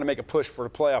 you're not going to make a push for a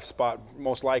playoff spot,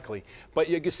 most likely. But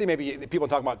you can see maybe people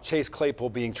talking about Chase Claypool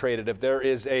being traded. If there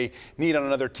is a need on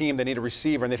another team, they need a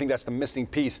receiver, and they think that's the missing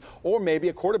piece. Or maybe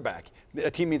a quarterback.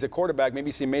 A team needs a quarterback. Maybe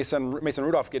you see Mason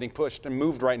Rudolph getting pushed and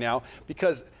moved right now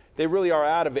because they really are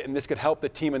out of it, and this could help the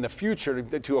team in the future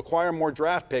to acquire more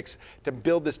draft picks to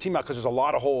build this team out, because there's a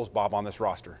lot of holes, Bob, on this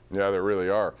roster. Yeah, there really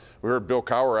are. We heard Bill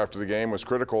Cowher after the game was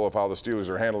critical of how the Steelers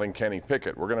are handling Kenny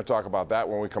Pickett. We're going to talk about that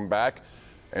when we come back.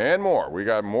 and more. We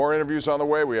got more interviews on the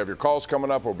way. We have your calls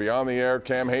coming up. We'll be on the air.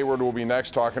 Cam Heyward will be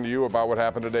next talking to you about what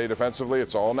happened today defensively.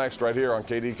 It's all next right here on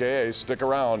KDKA. Stick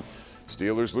around.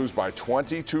 Steelers lose by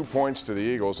 22 points to the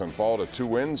Eagles and fall to 2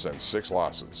 wins and 6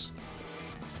 losses.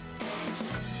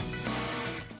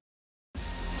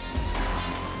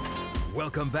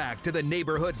 Welcome back to the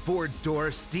neighborhood Ford store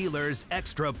Steelers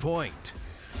Extra Point.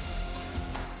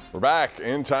 We're back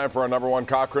in time for our #1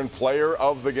 Cochrane player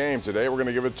of the game. Today we're going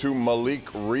to give it to Malik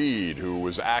Reed, who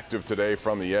was active today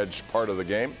from the edge part of the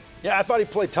game. Yeah, I thought he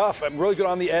played tough. I'm really good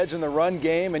on the edge in the run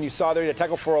game, and you saw there he had a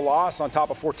tackle for a loss on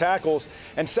top of 4 tackles.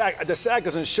 And the sack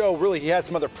doesn't show, really. He had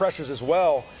some other pressures as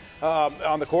well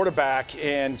on the quarterback.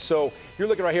 And so you're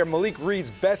looking right here, Malik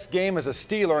Reed's best game as a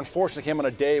Steeler, unfortunately, came on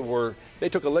a day where they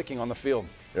took a licking on the field.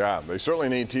 Yeah, they certainly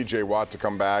need T.J. Watt to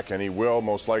come back, and he will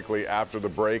most likely after the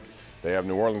break. They have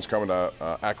New Orleans coming to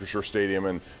Acrisure Stadium,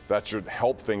 and that should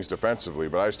help things defensively.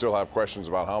 But I still have questions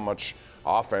about how much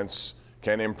offense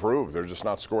can improve. They're just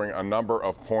not scoring a number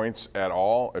of points at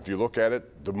all. If you look at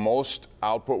it, the most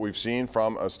output we've seen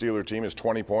from a Steeler team is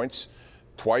 20 points.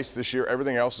 Twice this year.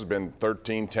 Everything else has been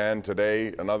 13-10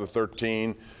 today, another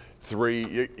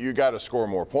 13-3. You got to score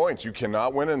more points. You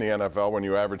cannot win in the NFL when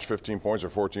you average 15 points or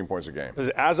 14 points a game.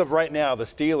 As of right now, the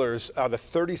Steelers are the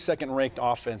 32nd ranked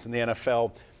offense in the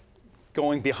NFL,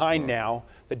 going behind now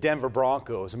the Denver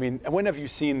Broncos. I mean, when have you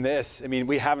seen this? I mean,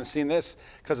 we haven't seen this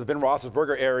because the Ben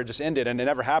Roethlisberger era just ended, and it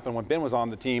never happened when Ben was on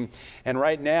the team. And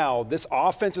right now, this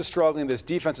offense is struggling, this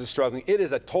defense is struggling. It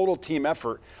is a total team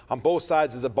effort on both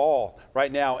sides of the ball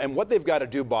right now. And what they've got to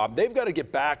do, Bob, they've got to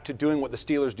get back to doing what the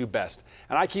Steelers do best.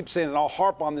 And I keep saying, and I'll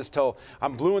harp on this till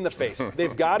I'm blue in the face.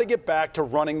 They've got to get back to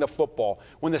running the football.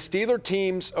 When the Steeler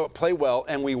teams play well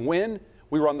and we win,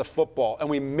 we run the football, and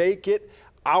we make it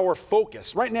our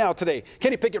focus. Right now, today,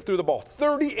 Kenny Pickett threw the ball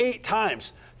 38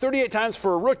 times. 38 times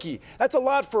for a rookie. That's a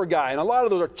lot for a guy, and a lot of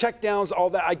those are checkdowns,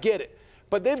 all that. I get it.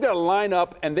 But they've got to line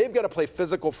up, and they've got to play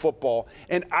physical football,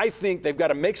 and I think they've got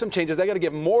to make some changes. They've got to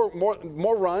give more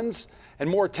runs and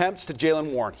more attempts to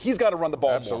Jaylen Warren. He's got to run the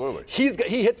ball more. He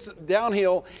hits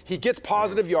downhill. He gets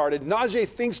positive yardage. Najee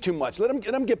thinks too much. Let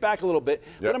him get back a little bit.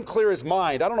 Let him clear his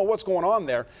mind. I don't know what's going on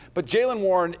there, but Jaylen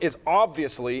Warren is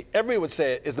obviously, everybody would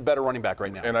say it, is the better running back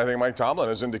right now. And I think Mike Tomlin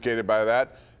has indicated by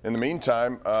that. In the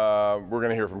meantime, we're going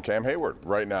to hear from Cam Heyward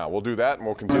right now. We'll do that, and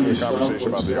we'll continue the conversation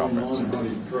about the offense.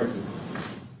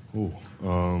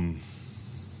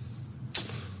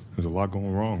 There's a lot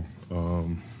going wrong.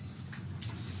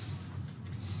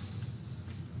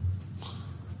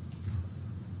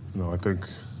 I think,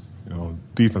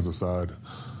 defensive side,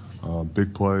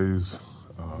 big plays.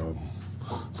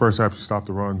 First half you stop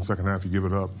the run, second half you give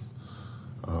it up.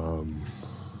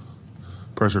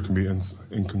 Pressure can be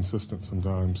inconsistent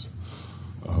sometimes.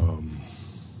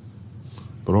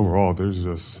 But overall, there's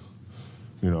just,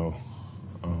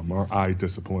 our eye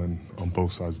discipline on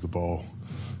both sides of the ball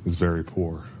is very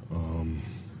poor.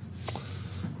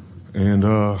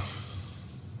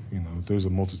 There's a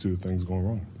multitude of things going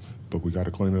wrong, but we got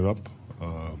to clean it up.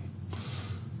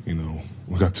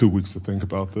 We got 2 weeks to think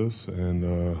about this, and,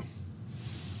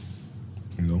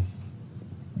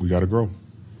 we got to grow.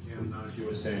 Najee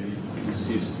was saying he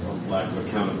sees a lack of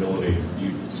accountability. Do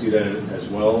you see that as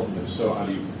well? If so, how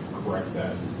do you correct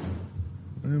that?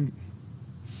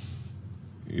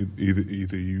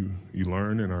 Either you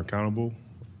learn and are accountable,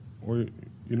 or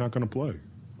you're not going to play.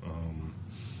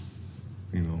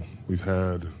 We've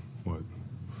had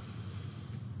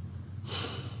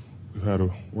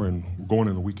we're going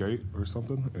into week 8 or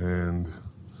something, and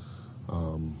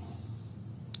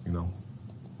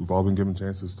we've all been given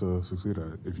chances to succeed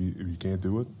at it. If you can't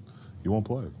do it, you won't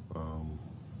play.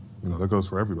 That goes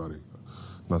for everybody.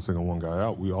 I'm not singling one guy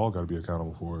out. We all got to be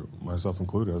accountable for it, myself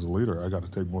included. As a leader, I got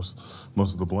to take most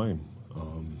of the blame.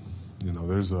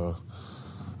 There's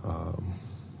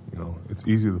it's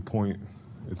easy to point.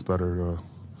 It's better to,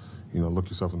 look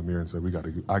yourself in the mirror and say,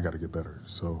 I got to get better.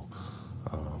 So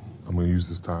I'm going to use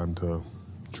this time to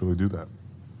truly do that.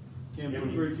 Cam, do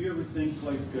you ever think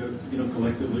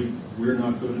collectively we're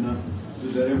not good enough?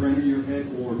 Does that ever enter your head?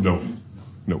 Or No.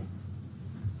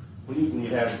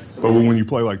 But when you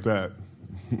play like that,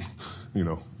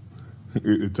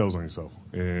 it tells on yourself.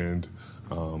 And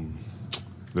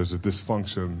there's a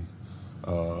dysfunction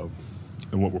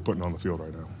in what we're putting on the field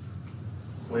right now.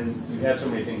 When you have so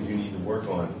many things you need to work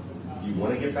on, do you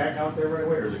want to get back out there right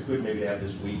away, or is it good maybe to have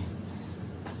this week?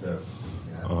 So,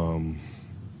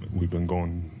 we've been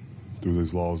going through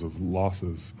these laws of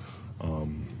losses,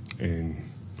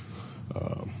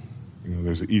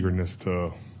 there's an eagerness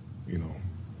to,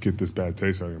 get this bad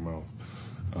taste out of your mouth.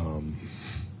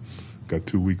 Got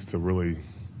 2 weeks to really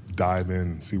dive in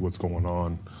and see what's going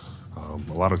on.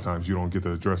 A lot of times you don't get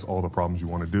to address all the problems you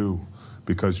want to do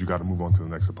because you got to move on to the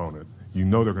next opponent. You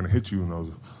know they're going to hit you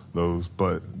in those,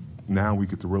 but now we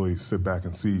get to really sit back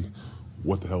and see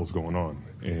what the hell is going on.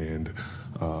 And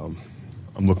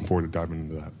I'm looking forward to diving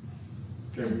into that.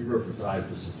 Can we reference eye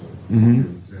discipline? Mm-hmm. Give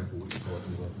an example of what you're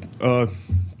talking about.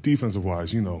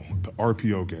 Defensive-wise, the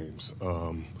RPO games.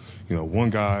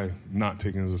 One guy not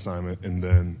taking his assignment, and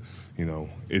then,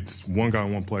 it's one guy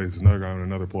on one play, it's another guy on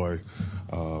another play.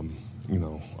 A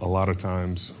lot of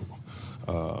times,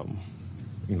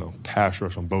 pass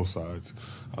rush on both sides,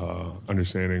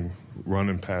 understanding run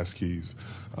and pass keys,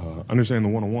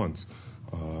 understanding the one-on-ones.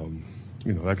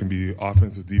 That can be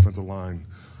offensive, defensive line.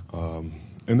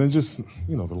 And then just,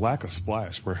 the lack of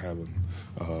splash we're having.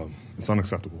 It's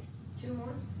unacceptable. Two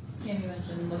more. Cam, you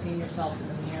mentioned looking yourself in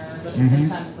the mirror, but at the same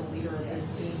time, as a leader of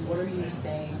this team, what are you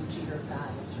saying to your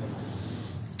guys?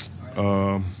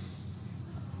 I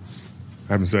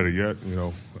haven't said it yet.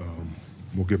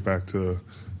 We'll get back to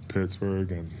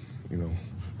Pittsburgh and,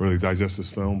 really digest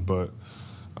this film, but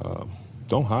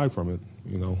don't hide from it.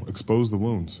 Expose the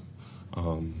wounds.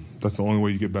 That's the only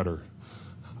way you get better.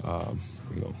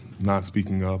 Not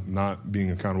speaking up, not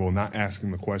being accountable, not asking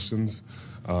the questions.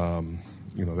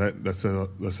 That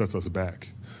sets us back.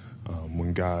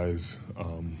 When guys,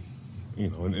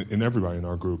 and everybody in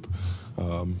our group,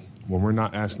 when we're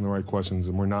not asking the right questions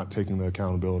and we're not taking the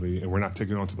accountability and we're not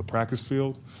taking it onto the practice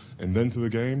field and then to the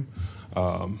game,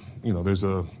 there's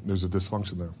a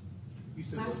dysfunction there. You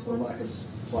said the lack of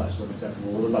splash is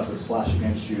unacceptable. What about the splash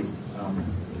against you?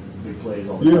 Big plays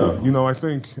all the time. Yeah, I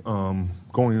think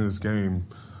going into this game,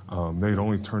 they had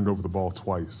only turned over the ball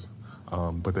twice,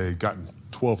 but they had gotten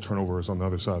 12 turnovers on the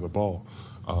other side of the ball.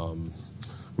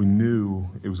 We knew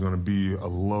it was going to be a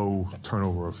low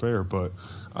turnover affair, but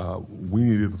we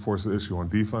needed to force the issue on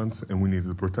defense, and we needed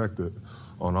to protect it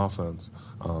on offense.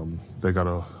 They got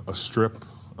a strip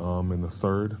in the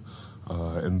third,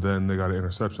 and then they got an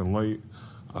interception late.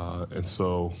 And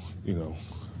so,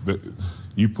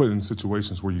 you put in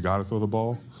situations where you got to throw the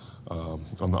ball.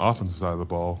 On the offensive side of the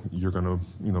ball, you're going to,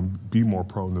 be more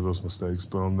prone to those mistakes.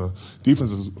 But on the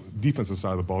defensive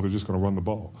side of the ball, they're just going to run the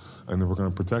ball, and then we're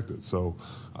going to protect it. So,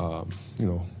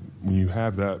 when you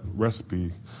have that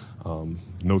recipe,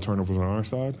 no turnovers on our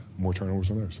side, more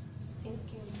turnovers on theirs.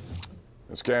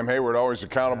 It's Cam Heyward, always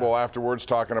accountable afterwards,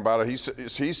 talking about it.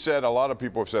 He said, a lot of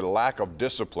people have said lack of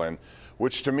discipline,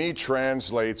 which to me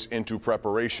translates into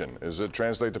preparation. Does it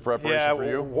translate to preparation for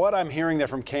you? What I'm hearing there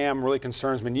from Cam really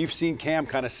concerns me. And you've seen Cam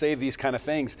kind of say these kind of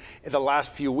things in the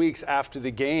last few weeks after the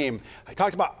game. He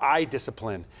talked about eye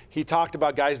discipline. He talked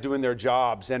about guys doing their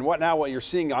jobs. And what you're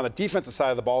seeing on the defensive side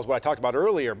of the ball is what I talked about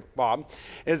earlier, Bob,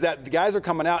 is that the guys are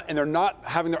coming out and they're not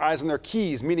having their eyes on their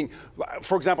keys. Meaning,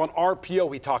 for example, on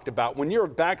RPO he talked about, when you're a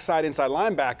backside inside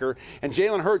linebacker and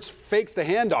Jalen Hurts fakes the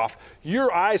handoff,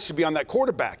 your eyes should be on that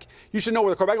quarterback. You should know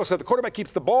where the quarterback goes. So if the quarterback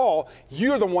keeps the ball,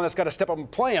 you're the one that's got to step up and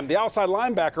play him. The outside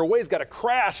linebacker away's got to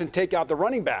crash and take out the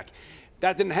running back.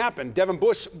 That didn't happen. Devin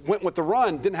Bush went with the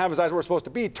run, didn't have his eyes where it's supposed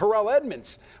to be. Terrell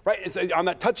Edmonds, right, it's on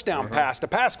that touchdown pass to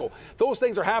Pascal. Those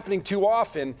things are happening too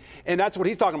often, and that's what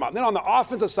he's talking about. And then on the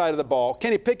offensive side of the ball,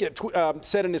 Kenny Pickett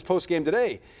said in his postgame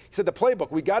today, he said the playbook,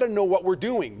 we got to know what we're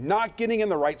doing, not getting in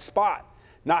the right spot,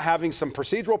 not having some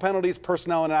procedural penalties,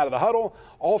 personnel in and out of the huddle,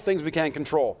 all things we can't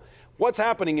control. What's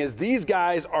happening is these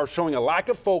guys are showing a lack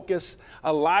of focus,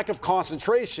 a lack of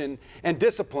concentration and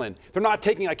discipline. They're not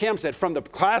taking, like Cam said, from the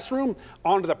classroom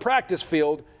onto the practice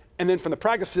field and then from the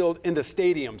practice field into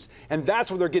stadiums. And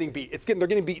that's where they're getting beat. They're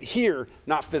getting beat here,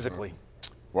 not physically.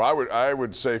 Well, I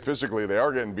would say physically they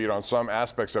are getting beat on some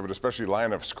aspects of it, especially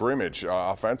line of scrimmage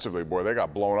offensively. Boy, they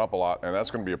got blown up a lot, and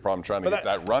that's going to be a problem trying to get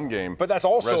that run game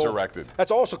resurrected. That's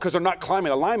also because they're not climbing.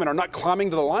 The linemen are not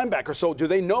climbing to the linebacker. So do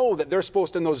they know that they're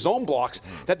supposed to, in those zone blocks,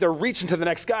 that they're reaching to the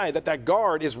next guy, that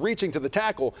guard is reaching to the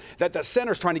tackle, that the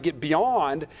center's trying to get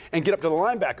beyond and get up to the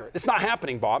linebacker? It's not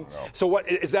happening, Bob. No. So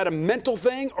what is that a mental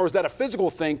thing or is that a physical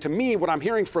thing? To me, what I'm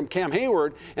hearing from Cam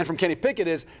Heyward and from Kenny Pickett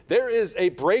is there is a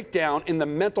breakdown in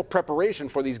the mental preparation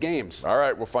for these games. All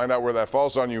right, we'll find out where that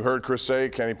falls on. You heard Chris say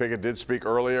Kenny Pickett did speak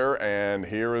earlier, and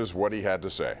here is what he had to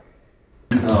say.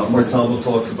 Mike Tomlin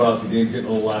talked about the game getting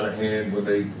a little out of hand when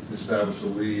they established the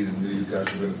lead and knew you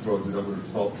guys were going to throw it.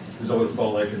 Is that what it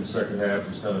felt like in the second half?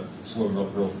 Just kind of swimming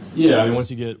uphill. Yeah, I mean,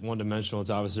 once you get one-dimensional, it's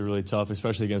obviously really tough,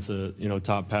 especially against a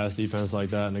top pass defense like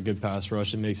that and a good pass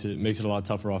rush. It makes it a lot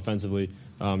tougher offensively.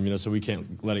 So we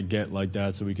can't let it get like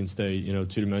that. So we can stay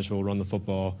two-dimensional, run the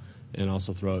football, and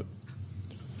also throw it.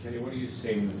 Kenny, what are you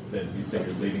seeing that you think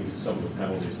is leading to some of the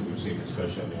penalties that we've seen,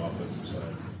 especially on the offensive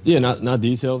side? Yeah, not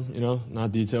detailed.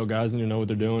 Not detailed. Guys need to know what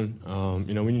they're doing.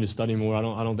 We need to study more. I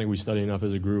don't think we study enough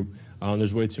as a group.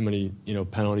 There's way too many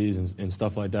penalties and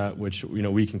stuff like that, which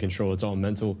we can control. It's all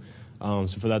mental.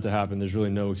 So for that to happen, there's really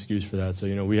no excuse for that.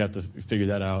 So we have to figure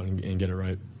that out and get it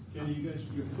right. Kenny,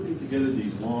 you're putting together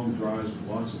these long drives with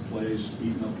lots of plays,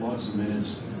 eating up lots of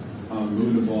minutes,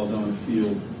 moving the ball down the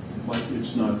field, but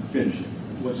it's not finishing.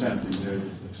 What's happening there?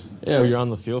 Yeah, you're on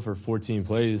the field for 14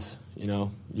 plays.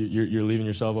 You're leaving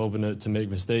yourself open to make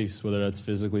mistakes, whether that's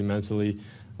physically, mentally.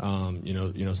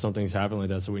 Something's happened like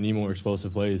that. So we need more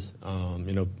explosive plays.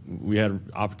 We had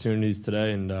opportunities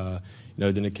today, and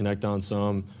didn't connect on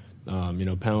some.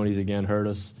 Penalties again hurt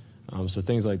us. So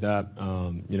things like that.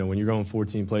 When you're going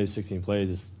 14 plays, 16 plays,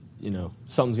 it's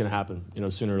something's going to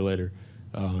happen. Sooner or later.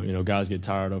 Guys get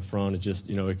tired up front. It just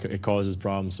it causes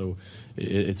problems. So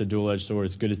it's a dual-edged sword.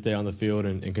 It's good to stay on the field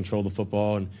and control the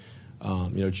football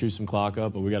and chew some clock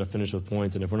up, but we got to finish with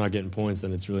points. And if we're not getting points,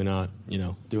 then it's really not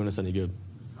doing us any good.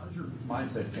 How's your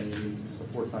mindset, Kenny? It's the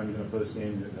fourth time you've done a post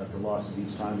game after losses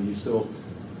each time, and you still.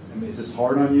 Is this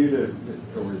hard on you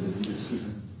or is it you just keep?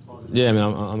 Yeah,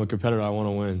 I'm a competitor. I want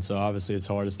to win. So obviously it's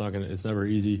hard. It's never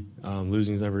easy.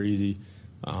 Losing is never easy.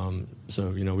 So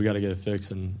we got to get it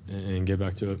fixed and get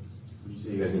back to it. You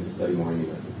say you guys need to study more. You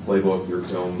need playbook, your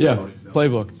film. Yeah,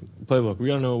 playbook. We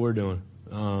got to know what we're doing.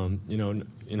 Not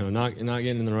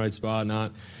getting in the right spot.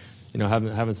 Not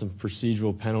having some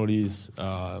procedural penalties.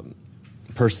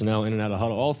 Personnel in and out of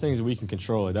huddle. All things that we can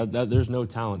control. There's no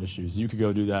talent issues. You could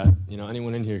go do that.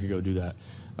 Anyone in here could go do that.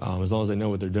 As long as they know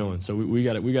what they're doing. So we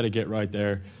got to get right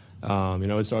there.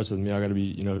 It starts with me. I got to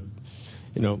be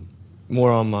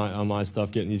more on my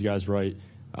stuff, getting these guys right.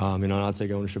 And I'll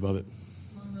take ownership of it.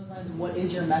 Along those lines, what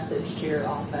is your message to your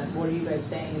offense? What are you guys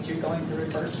saying as you're going through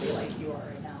adversity like you are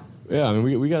right now? Yeah,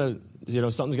 we got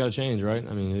to. Something's got to change, right?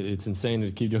 It's insane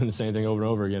to keep doing the same thing over and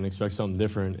over again and expect something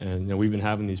different. And we've been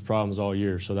having these problems all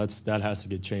year, so that has to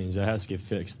get changed. That has to get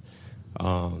fixed.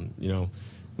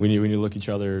 We need to look each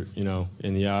other,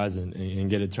 in the eyes and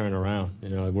get it turned around.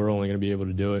 We're only going to be able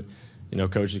to do it.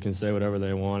 Coaches can say whatever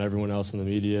they want. Everyone else in the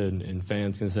media and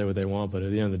fans can say what they want. But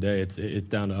at the end of the day, it's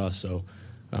down to us. So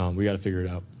we got to figure it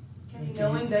out. Kenny,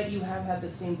 knowing that you have had the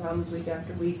same problems week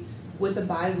after week, with the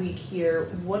bye week here,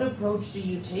 what approach do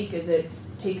you take? Is it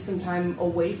take some time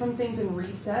away from things and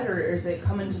reset, or is it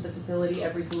come into the facility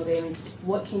every single day?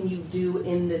 What can you do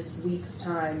in this week's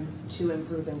time to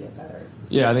improve and get better?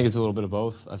 Yeah, I think it's a little bit of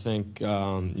both. I think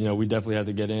we definitely have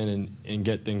to get in and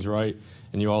get things right,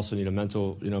 and you also need a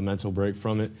mental break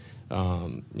from it.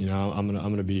 I'm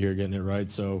gonna be here getting it right.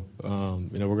 So we're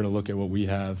gonna look at what we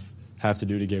have to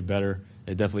do to get better.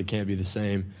 It definitely can't be the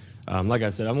same. Like I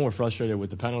said, I'm more frustrated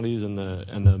with the penalties and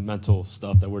the mental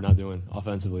stuff that we're not doing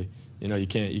offensively. You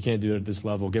can't do it at this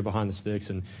level. Get behind the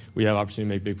sticks, and we have opportunity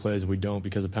to make big plays. If we don't,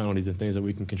 because of penalties and things that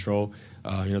we can control,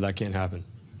 that can't happen.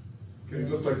 It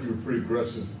looked like you were pretty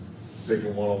aggressive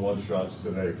taking one-on-one shots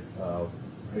today.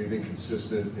 Anything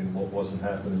consistent in what wasn't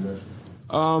happening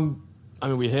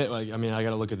there? We hit. I got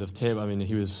to look at the tape.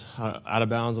 He was out of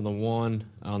bounds on the one,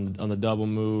 on the double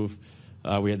move.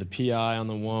 We had the PI on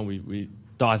the one.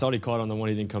 I thought he caught on the one.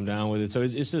 He didn't come down with it. So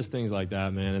it's just things like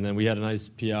that, man. And then we had a nice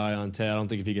PI on Ted. I don't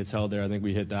think if he gets held there, I think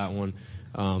we hit that one.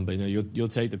 But you'll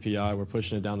take the PI. We're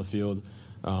pushing it down the field.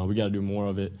 We got to do more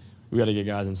of it. We got to get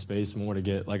guys in space more to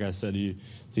get, like I said,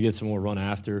 to get some more run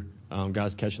after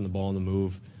guys catching the ball on the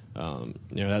move.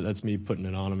 That's me putting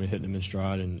it on them and hitting them in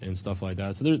stride and stuff like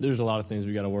that. So there's a lot of things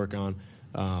we got to work on.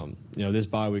 This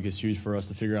bye week is huge for us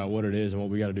to figure out what it is and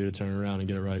what we got to do to turn it around and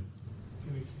get it right.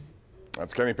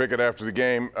 That's Kenny Pickett after the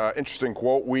game. Interesting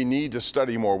quote. We need to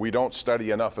study more. We don't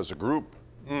study enough as a group.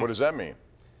 What does that mean?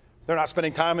 They're not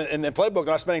spending time in the playbook.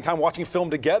 They're not spending time watching film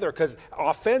together because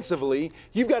offensively,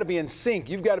 you've got to be in sync.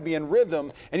 You've got to be in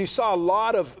rhythm. And you saw a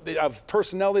lot of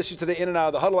personnel issues today in and out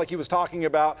of the huddle like he was talking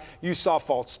about. You saw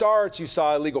false starts. You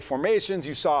saw illegal formations.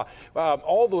 You saw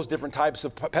all those different types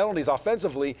of penalties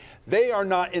offensively. They are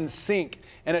not in sync.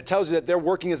 And it tells you that they're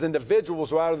working as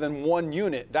individuals rather than one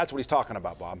unit. That's what he's talking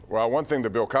about, Bob. Well, one thing that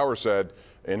Bill Cowher said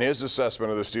in his assessment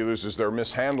of the Steelers is they're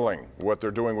mishandling what they're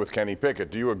doing with Kenny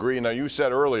Pickett. Do you agree? Now, you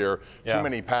said earlier too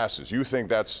many passes. You think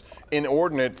that's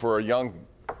inordinate for a young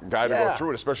guy to go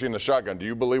through it, especially in the shotgun. Do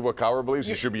you believe what Cowher believes?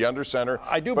 He should be under center.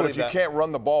 I do but believe that. But if you can't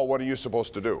run the ball, what are you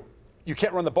supposed to do? You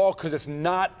can't run the ball because it's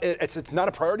not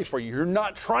a priority for you. You're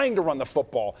not trying to run the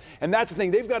football. And that's the thing.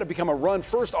 They've got to become a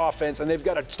run-first offense, and they've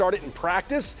got to start it in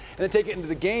practice and then take it into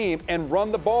the game and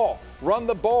run the ball. Run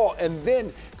the ball, and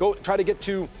then go try to get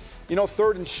to,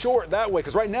 third and short that way.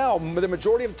 Because right now, the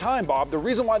majority of the time, Bob, the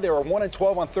reason why they were 1 and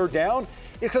 12 on third down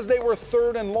is because they were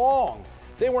third and long.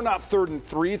 they were not 3rd and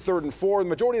 3, 3rd and 4. The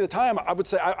majority of the time, I would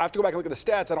say, I have to go back and look at the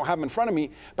stats. I don't have them in front of me,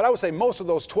 but I would say most of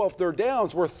those 12 third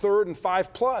downs were 3rd and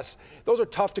 5+. Those are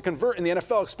tough to convert in the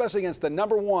NFL, especially against the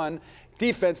 #1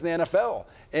 defense in the NFL.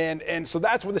 And so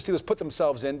that's where the Steelers put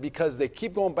themselves in, because they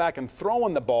keep going back and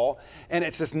throwing the ball, and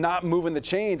it's just not moving the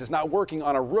chains. It's not working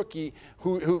on a rookie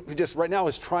who just right now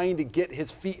is trying to get his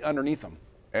feet underneath him.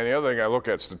 And the other thing I look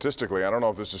at statistically, I don't know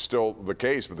if this is still the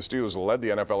case, but the Steelers led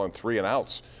the NFL in 3 and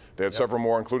outs. They had several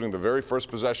more, including the very first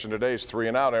possession today's 3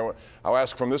 and out. And I'll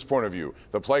ask from this point of view,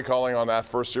 the play calling on that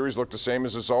first series looked the same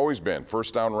as it's always been.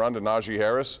 First down run to Najee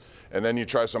Harris, and then you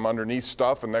try some underneath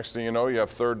stuff, and next thing you know, you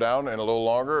have 3rd down and a little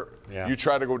longer. Yeah. You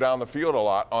try to go down the field a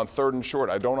lot on 3rd and short.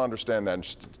 I don't understand that.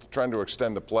 Just trying to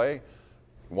extend the play.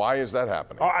 Why is that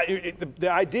happening? The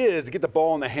idea is to get the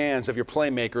ball in the hands of your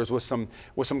playmakers with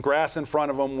some grass in front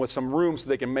of them, with some room so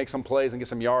they can make some plays and get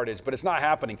some yardage, but it's not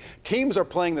happening. Teams are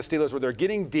playing the Steelers where they're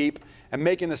getting deep and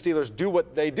making the Steelers do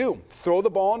what they do. Throw the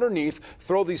ball underneath,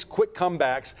 throw these quick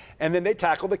comebacks, and then they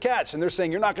tackle the catch. And they're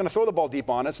saying, you're not going to throw the ball deep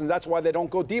on us, and that's why they don't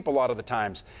go deep a lot of the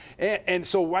times. And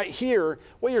so right here,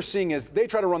 what you're seeing is they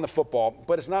try to run the football,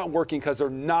 but it's not working because they're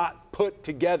not put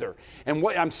together. And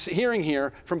what I'm hearing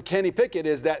here from Kenny Pickett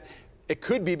is that it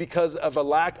could be because of a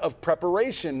lack of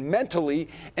preparation mentally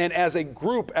and as a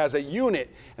group, as a unit.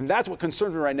 And that's what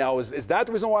concerns me right now. Is that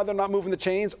the reason why they're not moving the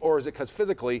chains, or is it because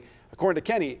physically, according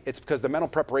to Kenny, it's because the mental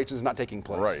preparation is not taking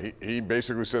place? Right. He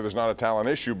basically said there's not a talent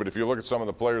issue, but if you look at some of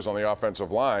the players on the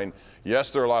offensive line,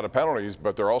 yes, there are a lot of penalties,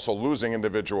 but they're also losing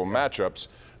individual matchups,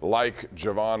 like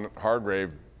Javon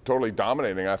Hargrave totally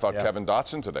dominating, I thought, Kevin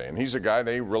Dotson today. And he's a guy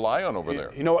they rely on over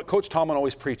there. You know what Coach Tomlin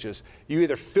always preaches? You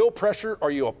either feel pressure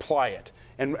or you apply it.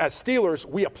 And as Steelers,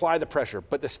 we apply the pressure.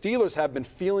 But the Steelers have been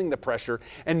feeling the pressure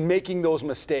and making those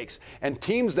mistakes. And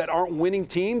teams that aren't winning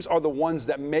teams are the ones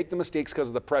that make the mistakes because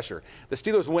of the pressure. The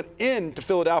Steelers went into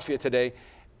Philadelphia today,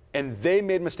 and they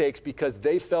made mistakes because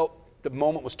they felt the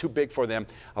moment was too big for them.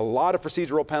 A lot of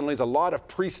procedural penalties, a lot of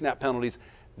pre-snap penalties.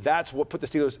 That's what put the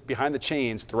Steelers behind the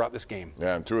chains throughout this game.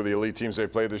 Yeah, and 2 of the elite teams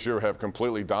they've played this year have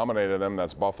completely dominated them.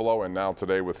 That's Buffalo, and now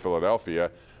today with Philadelphia.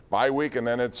 Bye week, and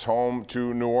then it's home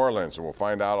to New Orleans. And we'll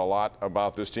find out a lot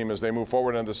about this team as they move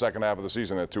forward into the second half of the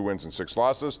season at 2 wins and 6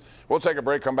 losses. We'll take a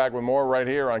break, come back with more right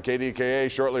here on KDKA.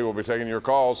 Shortly, we'll be taking your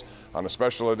calls on a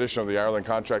special edition of the Ireland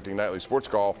Contracting Nightly Sports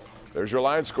Call. There's your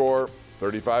line score,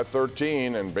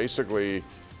 35-13, and basically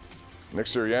Nick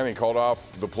Sirianni called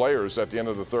off the players at the end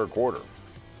of the 3rd quarter.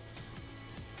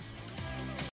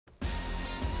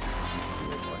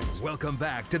 Welcome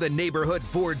back to the neighborhood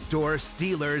Ford store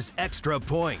Steelers Extra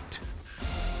Point.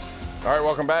 All right,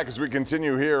 welcome back as we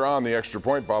continue here on the Extra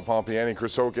Point. Bob Pompeani,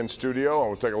 Chris Hoke in studio, and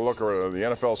we'll take a look at the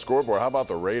NFL scoreboard. How about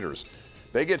the Raiders?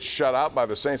 They get shut out by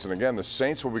the Saints, and again, the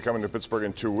Saints will be coming to Pittsburgh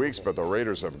in 2 weeks, but the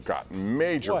Raiders have got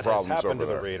major problems over there. What has happened to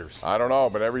the Raiders? I don't know,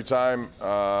 but every time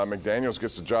McDaniels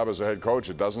gets the job as a head coach,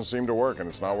 it doesn't seem to work, and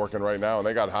it's not working right now. And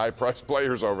they got high-priced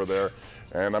players over there,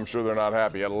 and I'm sure they're not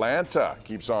happy. Atlanta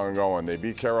keeps on going. They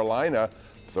beat Carolina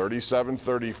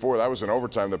 37-34. That was in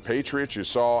overtime. The Patriots, you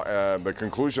saw the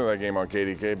conclusion of that game on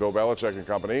KDK, Bill Belichick and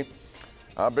company.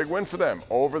 Big win for them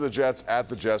over the Jets at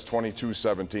the Jets,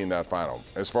 22-17 that final.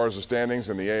 As far as the standings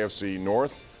in the AFC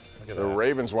North, the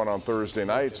Ravens won on Thursday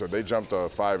night, so they jumped to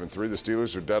 5-3. The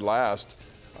Steelers are dead last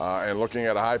and looking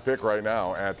at a high pick right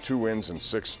now at 2 wins and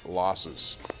 6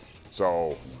 losses.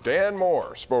 So Dan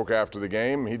Moore spoke after the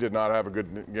game. He did not have a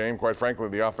good game. Quite frankly,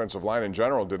 the offensive line in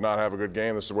general did not have a good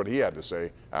game. This is what he had to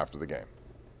say after the game.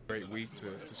 Great week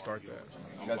to start that.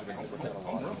 You guys have been,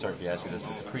 I'm sorry if you asked me this,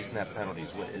 but the pre-snap penalties,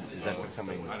 is that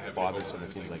becoming bothersome?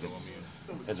 It seems like it's,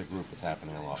 as a group, it's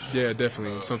happening a lot. Yeah,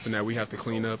 definitely. It's something that we have to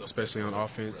clean up, especially on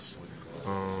offense.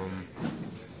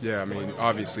 Yeah, I mean,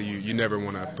 obviously you never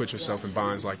want to put yourself in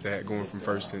binds like that, going from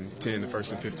 1st and 10 to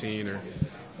 1st and 15 or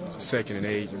 2nd and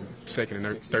 8 and 2nd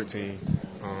and 13.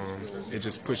 It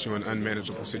just puts you in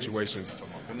unmanageable situations.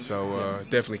 So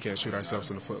definitely can't shoot ourselves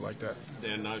in the foot like that.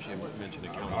 Dan, now you mentioned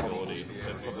accountability. Is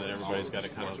that something that everybody's got to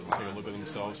kind of take a look at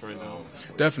themselves right now?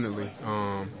 Definitely.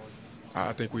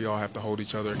 I think we all have to hold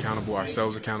each other accountable,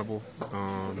 ourselves accountable.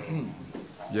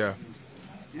 Yeah.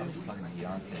 I was just talking to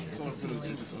Deontay. There's a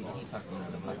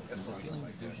feeling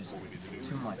like there's just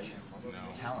too much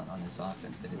talent on this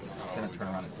offense that it's going to turn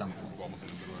around at some point.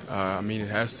 I mean, it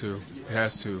has to. It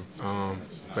has to.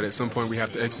 But at some point, we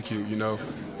have to execute, you know.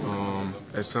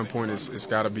 At some point, it's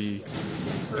got to be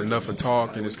enough of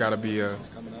talk, and it's got to be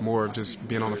more of just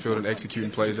being on the field and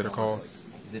executing plays that are called.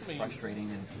 Is it frustrating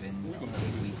that it's been 8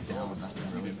 weeks now and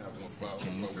nothing really has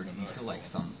changed, or do you feel like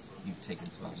you've taken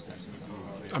small steps in some?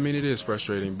 I mean, it is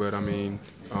frustrating, but I mean,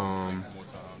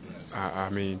 I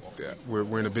mean,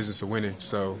 we're in the business of winning.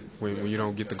 So when you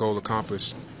don't get the goal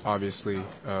accomplished, obviously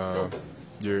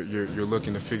you're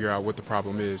looking to figure out what the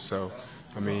problem is. So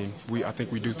I mean, I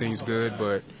think we do things good,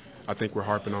 but I think we're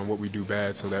harping on what we do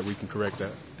bad so that we can correct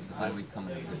that. How do we come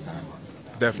at a good time?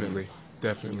 Definitely.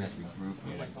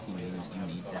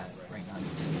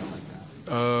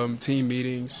 Team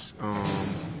meetings,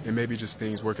 and maybe just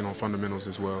things working on fundamentals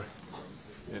as well.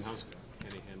 And how's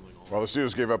Kenny handling all? Well, the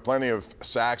Steelers gave up plenty of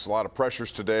sacks, a lot of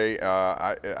pressures today.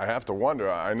 I have to wonder,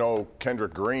 I know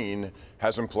Kendrick Green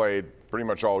hasn't played pretty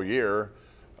much all year.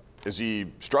 Is he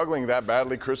struggling that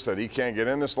badly, Chris, that he can't get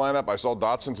in this lineup? I saw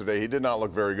Dotson today. He did not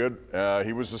look very good.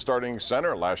 He was the starting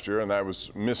center last year, and that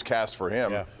was miscast for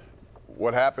him. Yeah.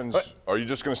 What happens? But are you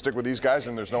just going to stick with these guys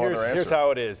and there's no other answer? Here's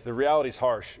how it is. The reality's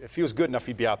harsh. If he was good enough,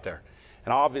 he'd be out there.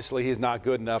 And obviously he's not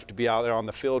good enough to be out there on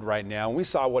the field right now. And we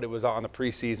saw what it was on the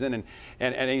preseason,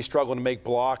 and he's struggling to make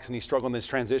blocks, and he's struggling this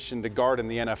transition to guard in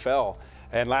the NFL.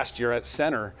 And last year at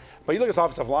center. But you look at his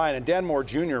offensive line, and Dan Moore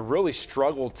Jr. really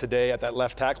struggled today at that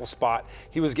left tackle spot.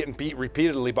 He was getting beat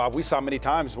repeatedly, Bob. We saw many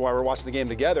times while we were watching the game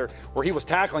together where he was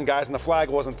tackling guys and the flag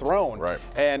wasn't thrown. Right.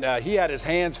 And he had his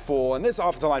hands full. And this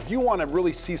offensive line, if you want to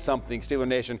really see something, Steeler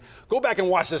Nation, go back and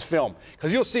watch this film.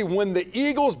 Because you'll see when the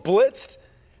Eagles blitzed,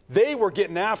 they were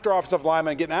getting after offensive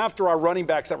linemen, getting after our running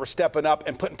backs that were stepping up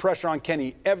and putting pressure on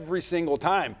Kenny every single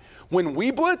time. When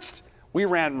we blitzed, we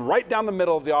ran right down the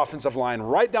middle of the offensive line,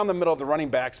 right down the middle of the running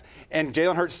backs, and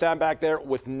Jalen Hurts sat back there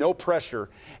with no pressure.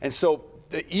 And so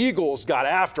the Eagles got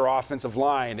after offensive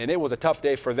line, and it was a tough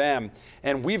day for them.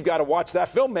 And we've got to watch that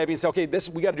film maybe and say, okay,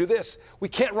 we got to do this. We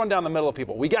can't run down the middle of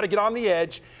people. We got to get on the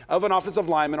edge of an offensive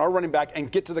lineman or running back and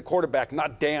get to the quarterback,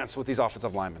 not dance with these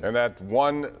offensive linemen. And that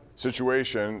one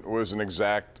situation was an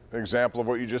exact example of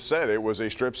what you just said. It was a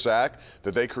strip sack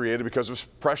that they created because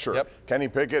of pressure. Yep. Kenny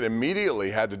Pickett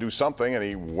immediately had to do something, and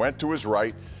he went to his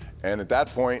right. And at that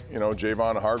point, you know,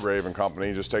 Javon Hargrave and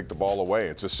company just take the ball away.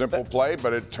 It's a simple play,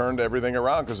 but it turned everything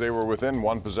around because they were within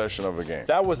one possession of the game.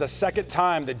 That was the second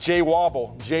time that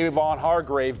Javon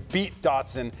Hargrave beat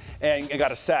Dotson and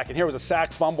got a sack. And here was a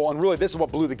sack fumble. And really, this is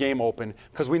what blew the game open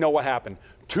because we know what happened.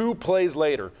 Two plays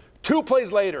later,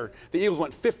 the Eagles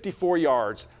went 54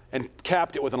 yards and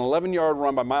capped it with an 11-yard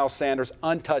run by Miles Sanders,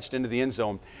 untouched into the end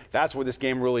zone. That's where this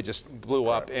game really just blew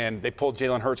up, and they pulled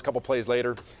Jalen Hurts a couple plays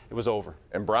later. It was over.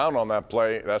 And Brown on that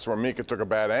play, that's where Mika took a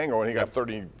bad angle, and he got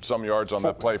 30-some yards on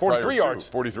that play. 43 yards.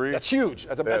 43? That's huge.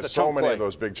 That's a chunk so many play. of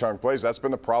those big chunk plays. That's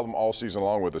been the problem all season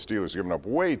long with the Steelers, giving up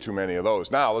way too many of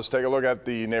those. Now, let's take a look at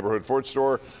the neighborhood Ford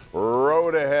store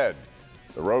road ahead.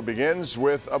 The road begins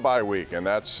with a bye week, and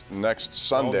that's next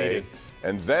Sunday.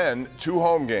 And then 2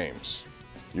 home games.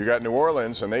 You got New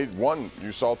Orleans, and they won,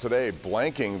 you saw today,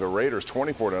 blanking the Raiders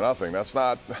 24-0. That's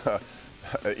not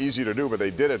easy to do, but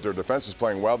they did it. Their defense is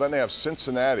playing well. Then they have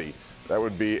Cincinnati. That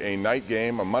would be a night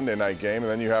game, a Monday night game, and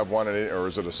then you have one, or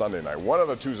is it a Sunday night? One of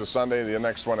the two's a Sunday. The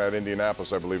next one at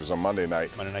Indianapolis, I believe, is a Monday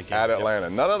night game, at Atlanta.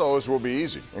 Yep. None of those will be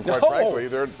easy. And quite frankly,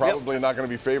 they're probably not going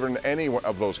to be favored in any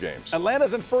of those games.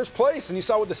 Atlanta's in first place, and you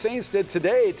saw what the Saints did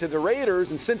today to the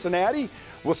Raiders in Cincinnati.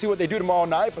 We'll see what they do tomorrow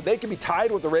night, but they could be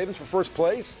tied with the Ravens for first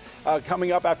place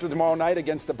coming up after tomorrow night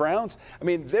against the Browns. I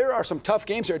mean, there are some tough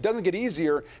games here. It doesn't get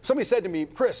easier. Somebody said to me,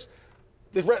 Chris,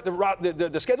 the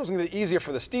schedule's going to get easier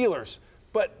for the Steelers,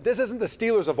 but this isn't the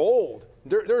Steelers of old.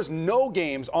 There's no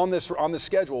games on this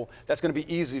schedule that's going to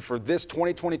be easy for this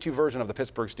 2022 version of the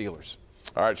Pittsburgh Steelers.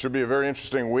 All right, should be a very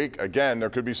interesting week. Again, there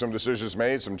could be some decisions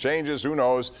made, some changes. Who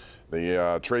knows?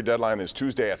 The trade deadline is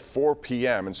Tuesday at 4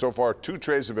 p.m., and so far 2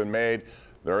 trades have been made.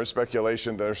 There is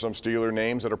speculation. There are some Steeler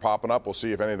names that are popping up. We'll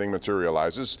see if anything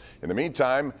materializes. In the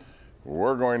meantime,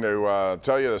 we're going to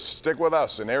tell you to stick with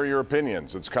us and air your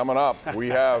opinions. It's coming up. We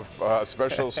have a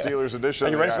special Steelers edition.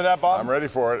 Are you ready for that, Bob? I'm ready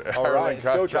for it. All right, it's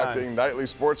go time. Nightly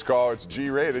Sports Call. It's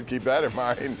G-rated. Keep that in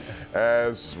mind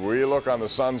as we look on the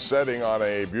sun setting on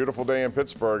a beautiful day in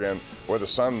Pittsburgh, and where the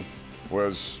sun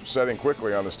was setting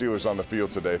quickly on the Steelers on the field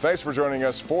today. Thanks for joining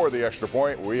us for the Extra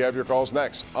Point. We have your calls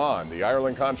next on the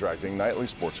Ireland Contracting Nightly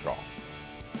Sports Call.